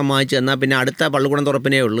എന്തെങ്കിലും ഒരെണ്ണം വാങ്ങിച്ചു എന്നാൽ പിന്നെ അടുത്ത പള്ളിക്കുടം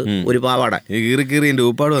തുറപ്പിനേ ഉള്ളൂ ഒരു പാവാട.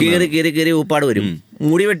 കീറി ഊപ്പാട് വരും.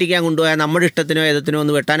 മുടി വെട്ടിക്കാൻ കൊണ്ടുപോയാൽ നമ്മുടെ ഇഷ്ടത്തിനോ ഏതത്തിനോ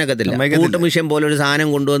ഒന്നും വെട്ടാനൊക്കത്തില്ല. കൂട്ടുമിഷ്യൻ പോലെ ഒരു സാധനം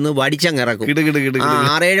കൊണ്ടുവന്ന് വടിച്ചങ്ങിറക്കും.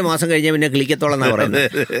 6-7 മാസം കഴിഞ്ഞാൽ പിന്നെ കിളിക്കത്തോളം എന്നാ പറയുന്നത്.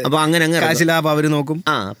 അപ്പൊ അങ്ങനെ അവർ നോക്കും.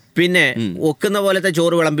 പിന്നെ ഒക്കുന്ന പോലത്തെ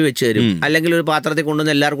ചോറ് വിളമ്പി വെച്ച് തരും, അല്ലെങ്കിൽ ഒരു പാത്രത്തിൽ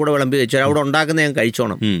കൊണ്ടുവന്ന് എല്ലാവർക്കും കൂടെ വിളമ്പി വെച്ചു തരും. അവിടെ ഉണ്ടാക്കുന്ന ഞാൻ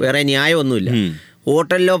കഴിച്ചോണം, വേറെ ന്യായമൊന്നുമില്ല.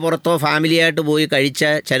 ഹോട്ടലിലോ പുറത്തോ ഫാമിലിയായിട്ട് പോയി കഴിച്ച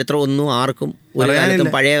ചരിത്രമൊന്നും ആർക്കും ഒരു കാലത്തും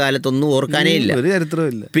പഴയ കാലത്തൊന്നും ഓർക്കാനേ ഇല്ല.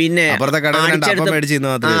 പിന്നെ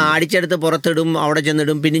അടിച്ചെടുത്ത് പുറത്തിടും, അവിടെ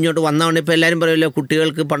ചെന്നിടും. പിന്നെ ഇങ്ങോട്ട് വന്നതുകൊണ്ട് ഇപ്പം എല്ലാവരും പറയുമല്ലോ,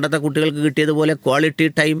 പണ്ടത്തെ കുട്ടികൾക്ക് കിട്ടിയതുപോലെ ക്വാളിറ്റി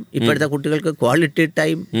ടൈം ഇപ്പോഴത്തെ കുട്ടികൾക്ക്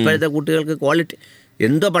ക്വാളിറ്റി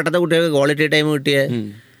എന്തോ പണ്ടത്തെ കുട്ടികൾക്ക് ക്വാളിറ്റി ടൈം കിട്ടിയേ.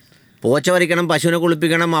 പോച്ച വരയ്ക്കണം, പശുവിനെ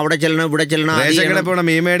കുളിപ്പിക്കണം, അവിടെ ചെല്ലണം, ഇവിടെ ചെല്ലണം, റേഷൻ കടയിൽ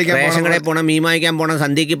പോകണം, മീൻ വാങ്ങിക്കാൻ പോകണം,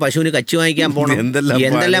 സന്ധ്യയ്ക്ക് പശുവിന് കച്ചു വാങ്ങിക്കാൻ പോകണം.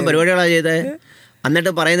 എന്തെല്ലാം പരിപാടികളാണ് ചെയ്തത്.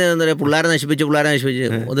 എന്നിട്ട് പറയുന്നത് എന്താ പറയുക, പിള്ളേരെ നശിപ്പിച്ചു.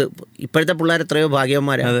 അത് ഇപ്പോഴത്തെ പിള്ളേർ എത്രയോ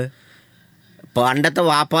ഭാഗ്യവന്മാരാണ്. പണ്ടത്തെ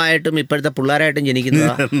വാപ്പായിട്ടും ഇപ്പോഴത്തെ പിള്ളേരായിട്ടും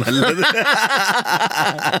ജനിക്കുന്നതാ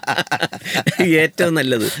ഏറ്റവും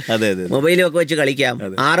നല്ലത്. മൊബൈലൊക്കെ വെച്ച് കളിക്കാം.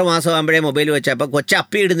 6 മാസം ആകുമ്പോഴേ മൊബൈൽ വെച്ചാൽ അപ്പം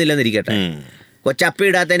കൊച്ചപ്പി ഇടുന്നില്ലെന്നിരിക്കട്ടെ. കൊച്ചപ്പി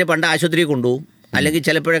ഇടാത്തതിന് പണ്ട് ആശുപത്രി കൊണ്ടുപോകും, അല്ലെങ്കിൽ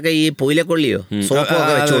ചിലപ്പോഴൊക്കെ ഈ പൊയിലക്കൊള്ളിയോ സോപ്പോ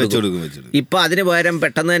ഒക്കെ വെച്ചു കൊടുക്കും. ഇപ്പൊ അതിന് പകരം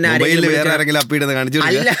പെട്ടെന്ന് തന്നെ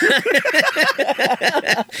അല്ല,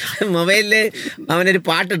 മൊബൈലില് അവനൊരു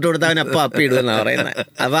പാട്ടിട്ട് കൊടുത്താൽ അവൻ അപ്പം അപ്പി ഇടുമെന്നാണ് പറയുന്നത്.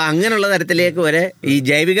 അപ്പൊ അങ്ങനെയുള്ള തരത്തിലേക്ക് വരെ ഈ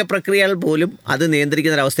ജൈവിക പ്രക്രിയകൾ പോലും അത്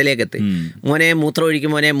നിയന്ത്രിക്കുന്ന ഒരവസ്ഥയിലേക്ക് എത്തി. മോനെ മൂത്രം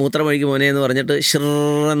ഒഴിക്കും, മോനെ എന്ന് പറഞ്ഞിട്ട്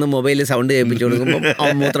ഷിറെന്ന് മൊബൈലിൽ സൗണ്ട് കേൾപ്പിച്ചു കൊടുക്കുമ്പോൾ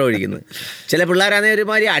അവൻ മൂത്രം ഒഴിക്കുന്നത്. ചില പിള്ളേരാണെങ്കിൽ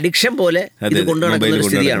ഒരുമാതിരി അഡിക്ഷൻ പോലെ ഇത് കൊണ്ടു നടക്കുന്ന ഒരു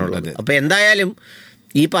സ്ഥിതിയാണുള്ളത്. അപ്പൊ എന്തായാലും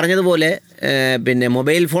ഈ പറഞ്ഞതുപോലെ പിന്നെ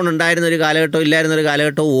മൊബൈൽ ഫോൺ ഉണ്ടായിരുന്ന ഒരു കാലഘട്ടവും ഇല്ലായിരുന്ന ഒരു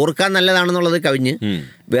കാലഘട്ടവും ഓർക്കാൻ നല്ലതാണെന്നുള്ളത് കവിഞ്ഞ്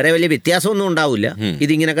വേറെ വലിയ വ്യത്യാസമൊന്നും ഉണ്ടാവില്ല.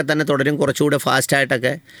 ഇതിങ്ങനെയൊക്കെ തന്നെ തുടരും. കുറച്ചുകൂടെ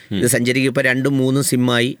ഫാസ്റ്റായിട്ടൊക്കെ ഇത് സഞ്ചരിക്കും. ഇപ്പോൾ 2-3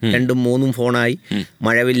 സിമ്മായി, 2-3 ഫോണായി,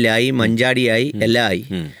 മഴവില്ലായി, മഞ്ചാടിയായി, എല്ലാം ആയി.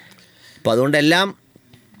 അപ്പോൾ അതുകൊണ്ടെല്ലാം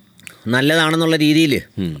നല്ലതാണെന്നുള്ള രീതിയിൽ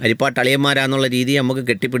അരിപ്പാട്ട് അളിയന്മാരാന്നുള്ള രീതി നമുക്ക്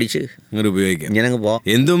കെട്ടിപ്പിടിച്ച് അങ്ങനെ ഉപയോഗിക്കാം. ഇങ്ങനെ അങ്ങ് പോവാം.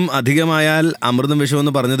 എന്തും അധികമായാൽ അമൃതം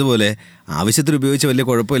വിഷമെന്ന് പറഞ്ഞതുപോലെ ആവശ്യത്തിന് ഉപയോഗിച്ച് വലിയ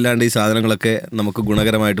കുഴപ്പമില്ലാണ്ട് ഈ സാധനങ്ങളൊക്കെ നമുക്ക്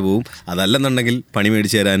ഗുണകരമായിട്ട് പോകും. അതല്ലെന്നുണ്ടെങ്കിൽ പണി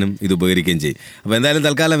മേടിച്ച് തരാനും ഇത് ഉപകരിക്കുകയും ചെയ്യും. അപ്പോൾ എന്തായാലും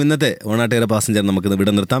തൽക്കാലം ഇന്നത്തെ ഓണാട്ടുകര പാസഞ്ചർ നമുക്ക്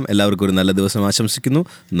ഇവിടെ നിർത്താം. എല്ലാവർക്കും ഒരു നല്ല ദിവസം ആശംസിക്കുന്നു.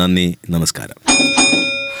 നന്ദി, നമസ്കാരം.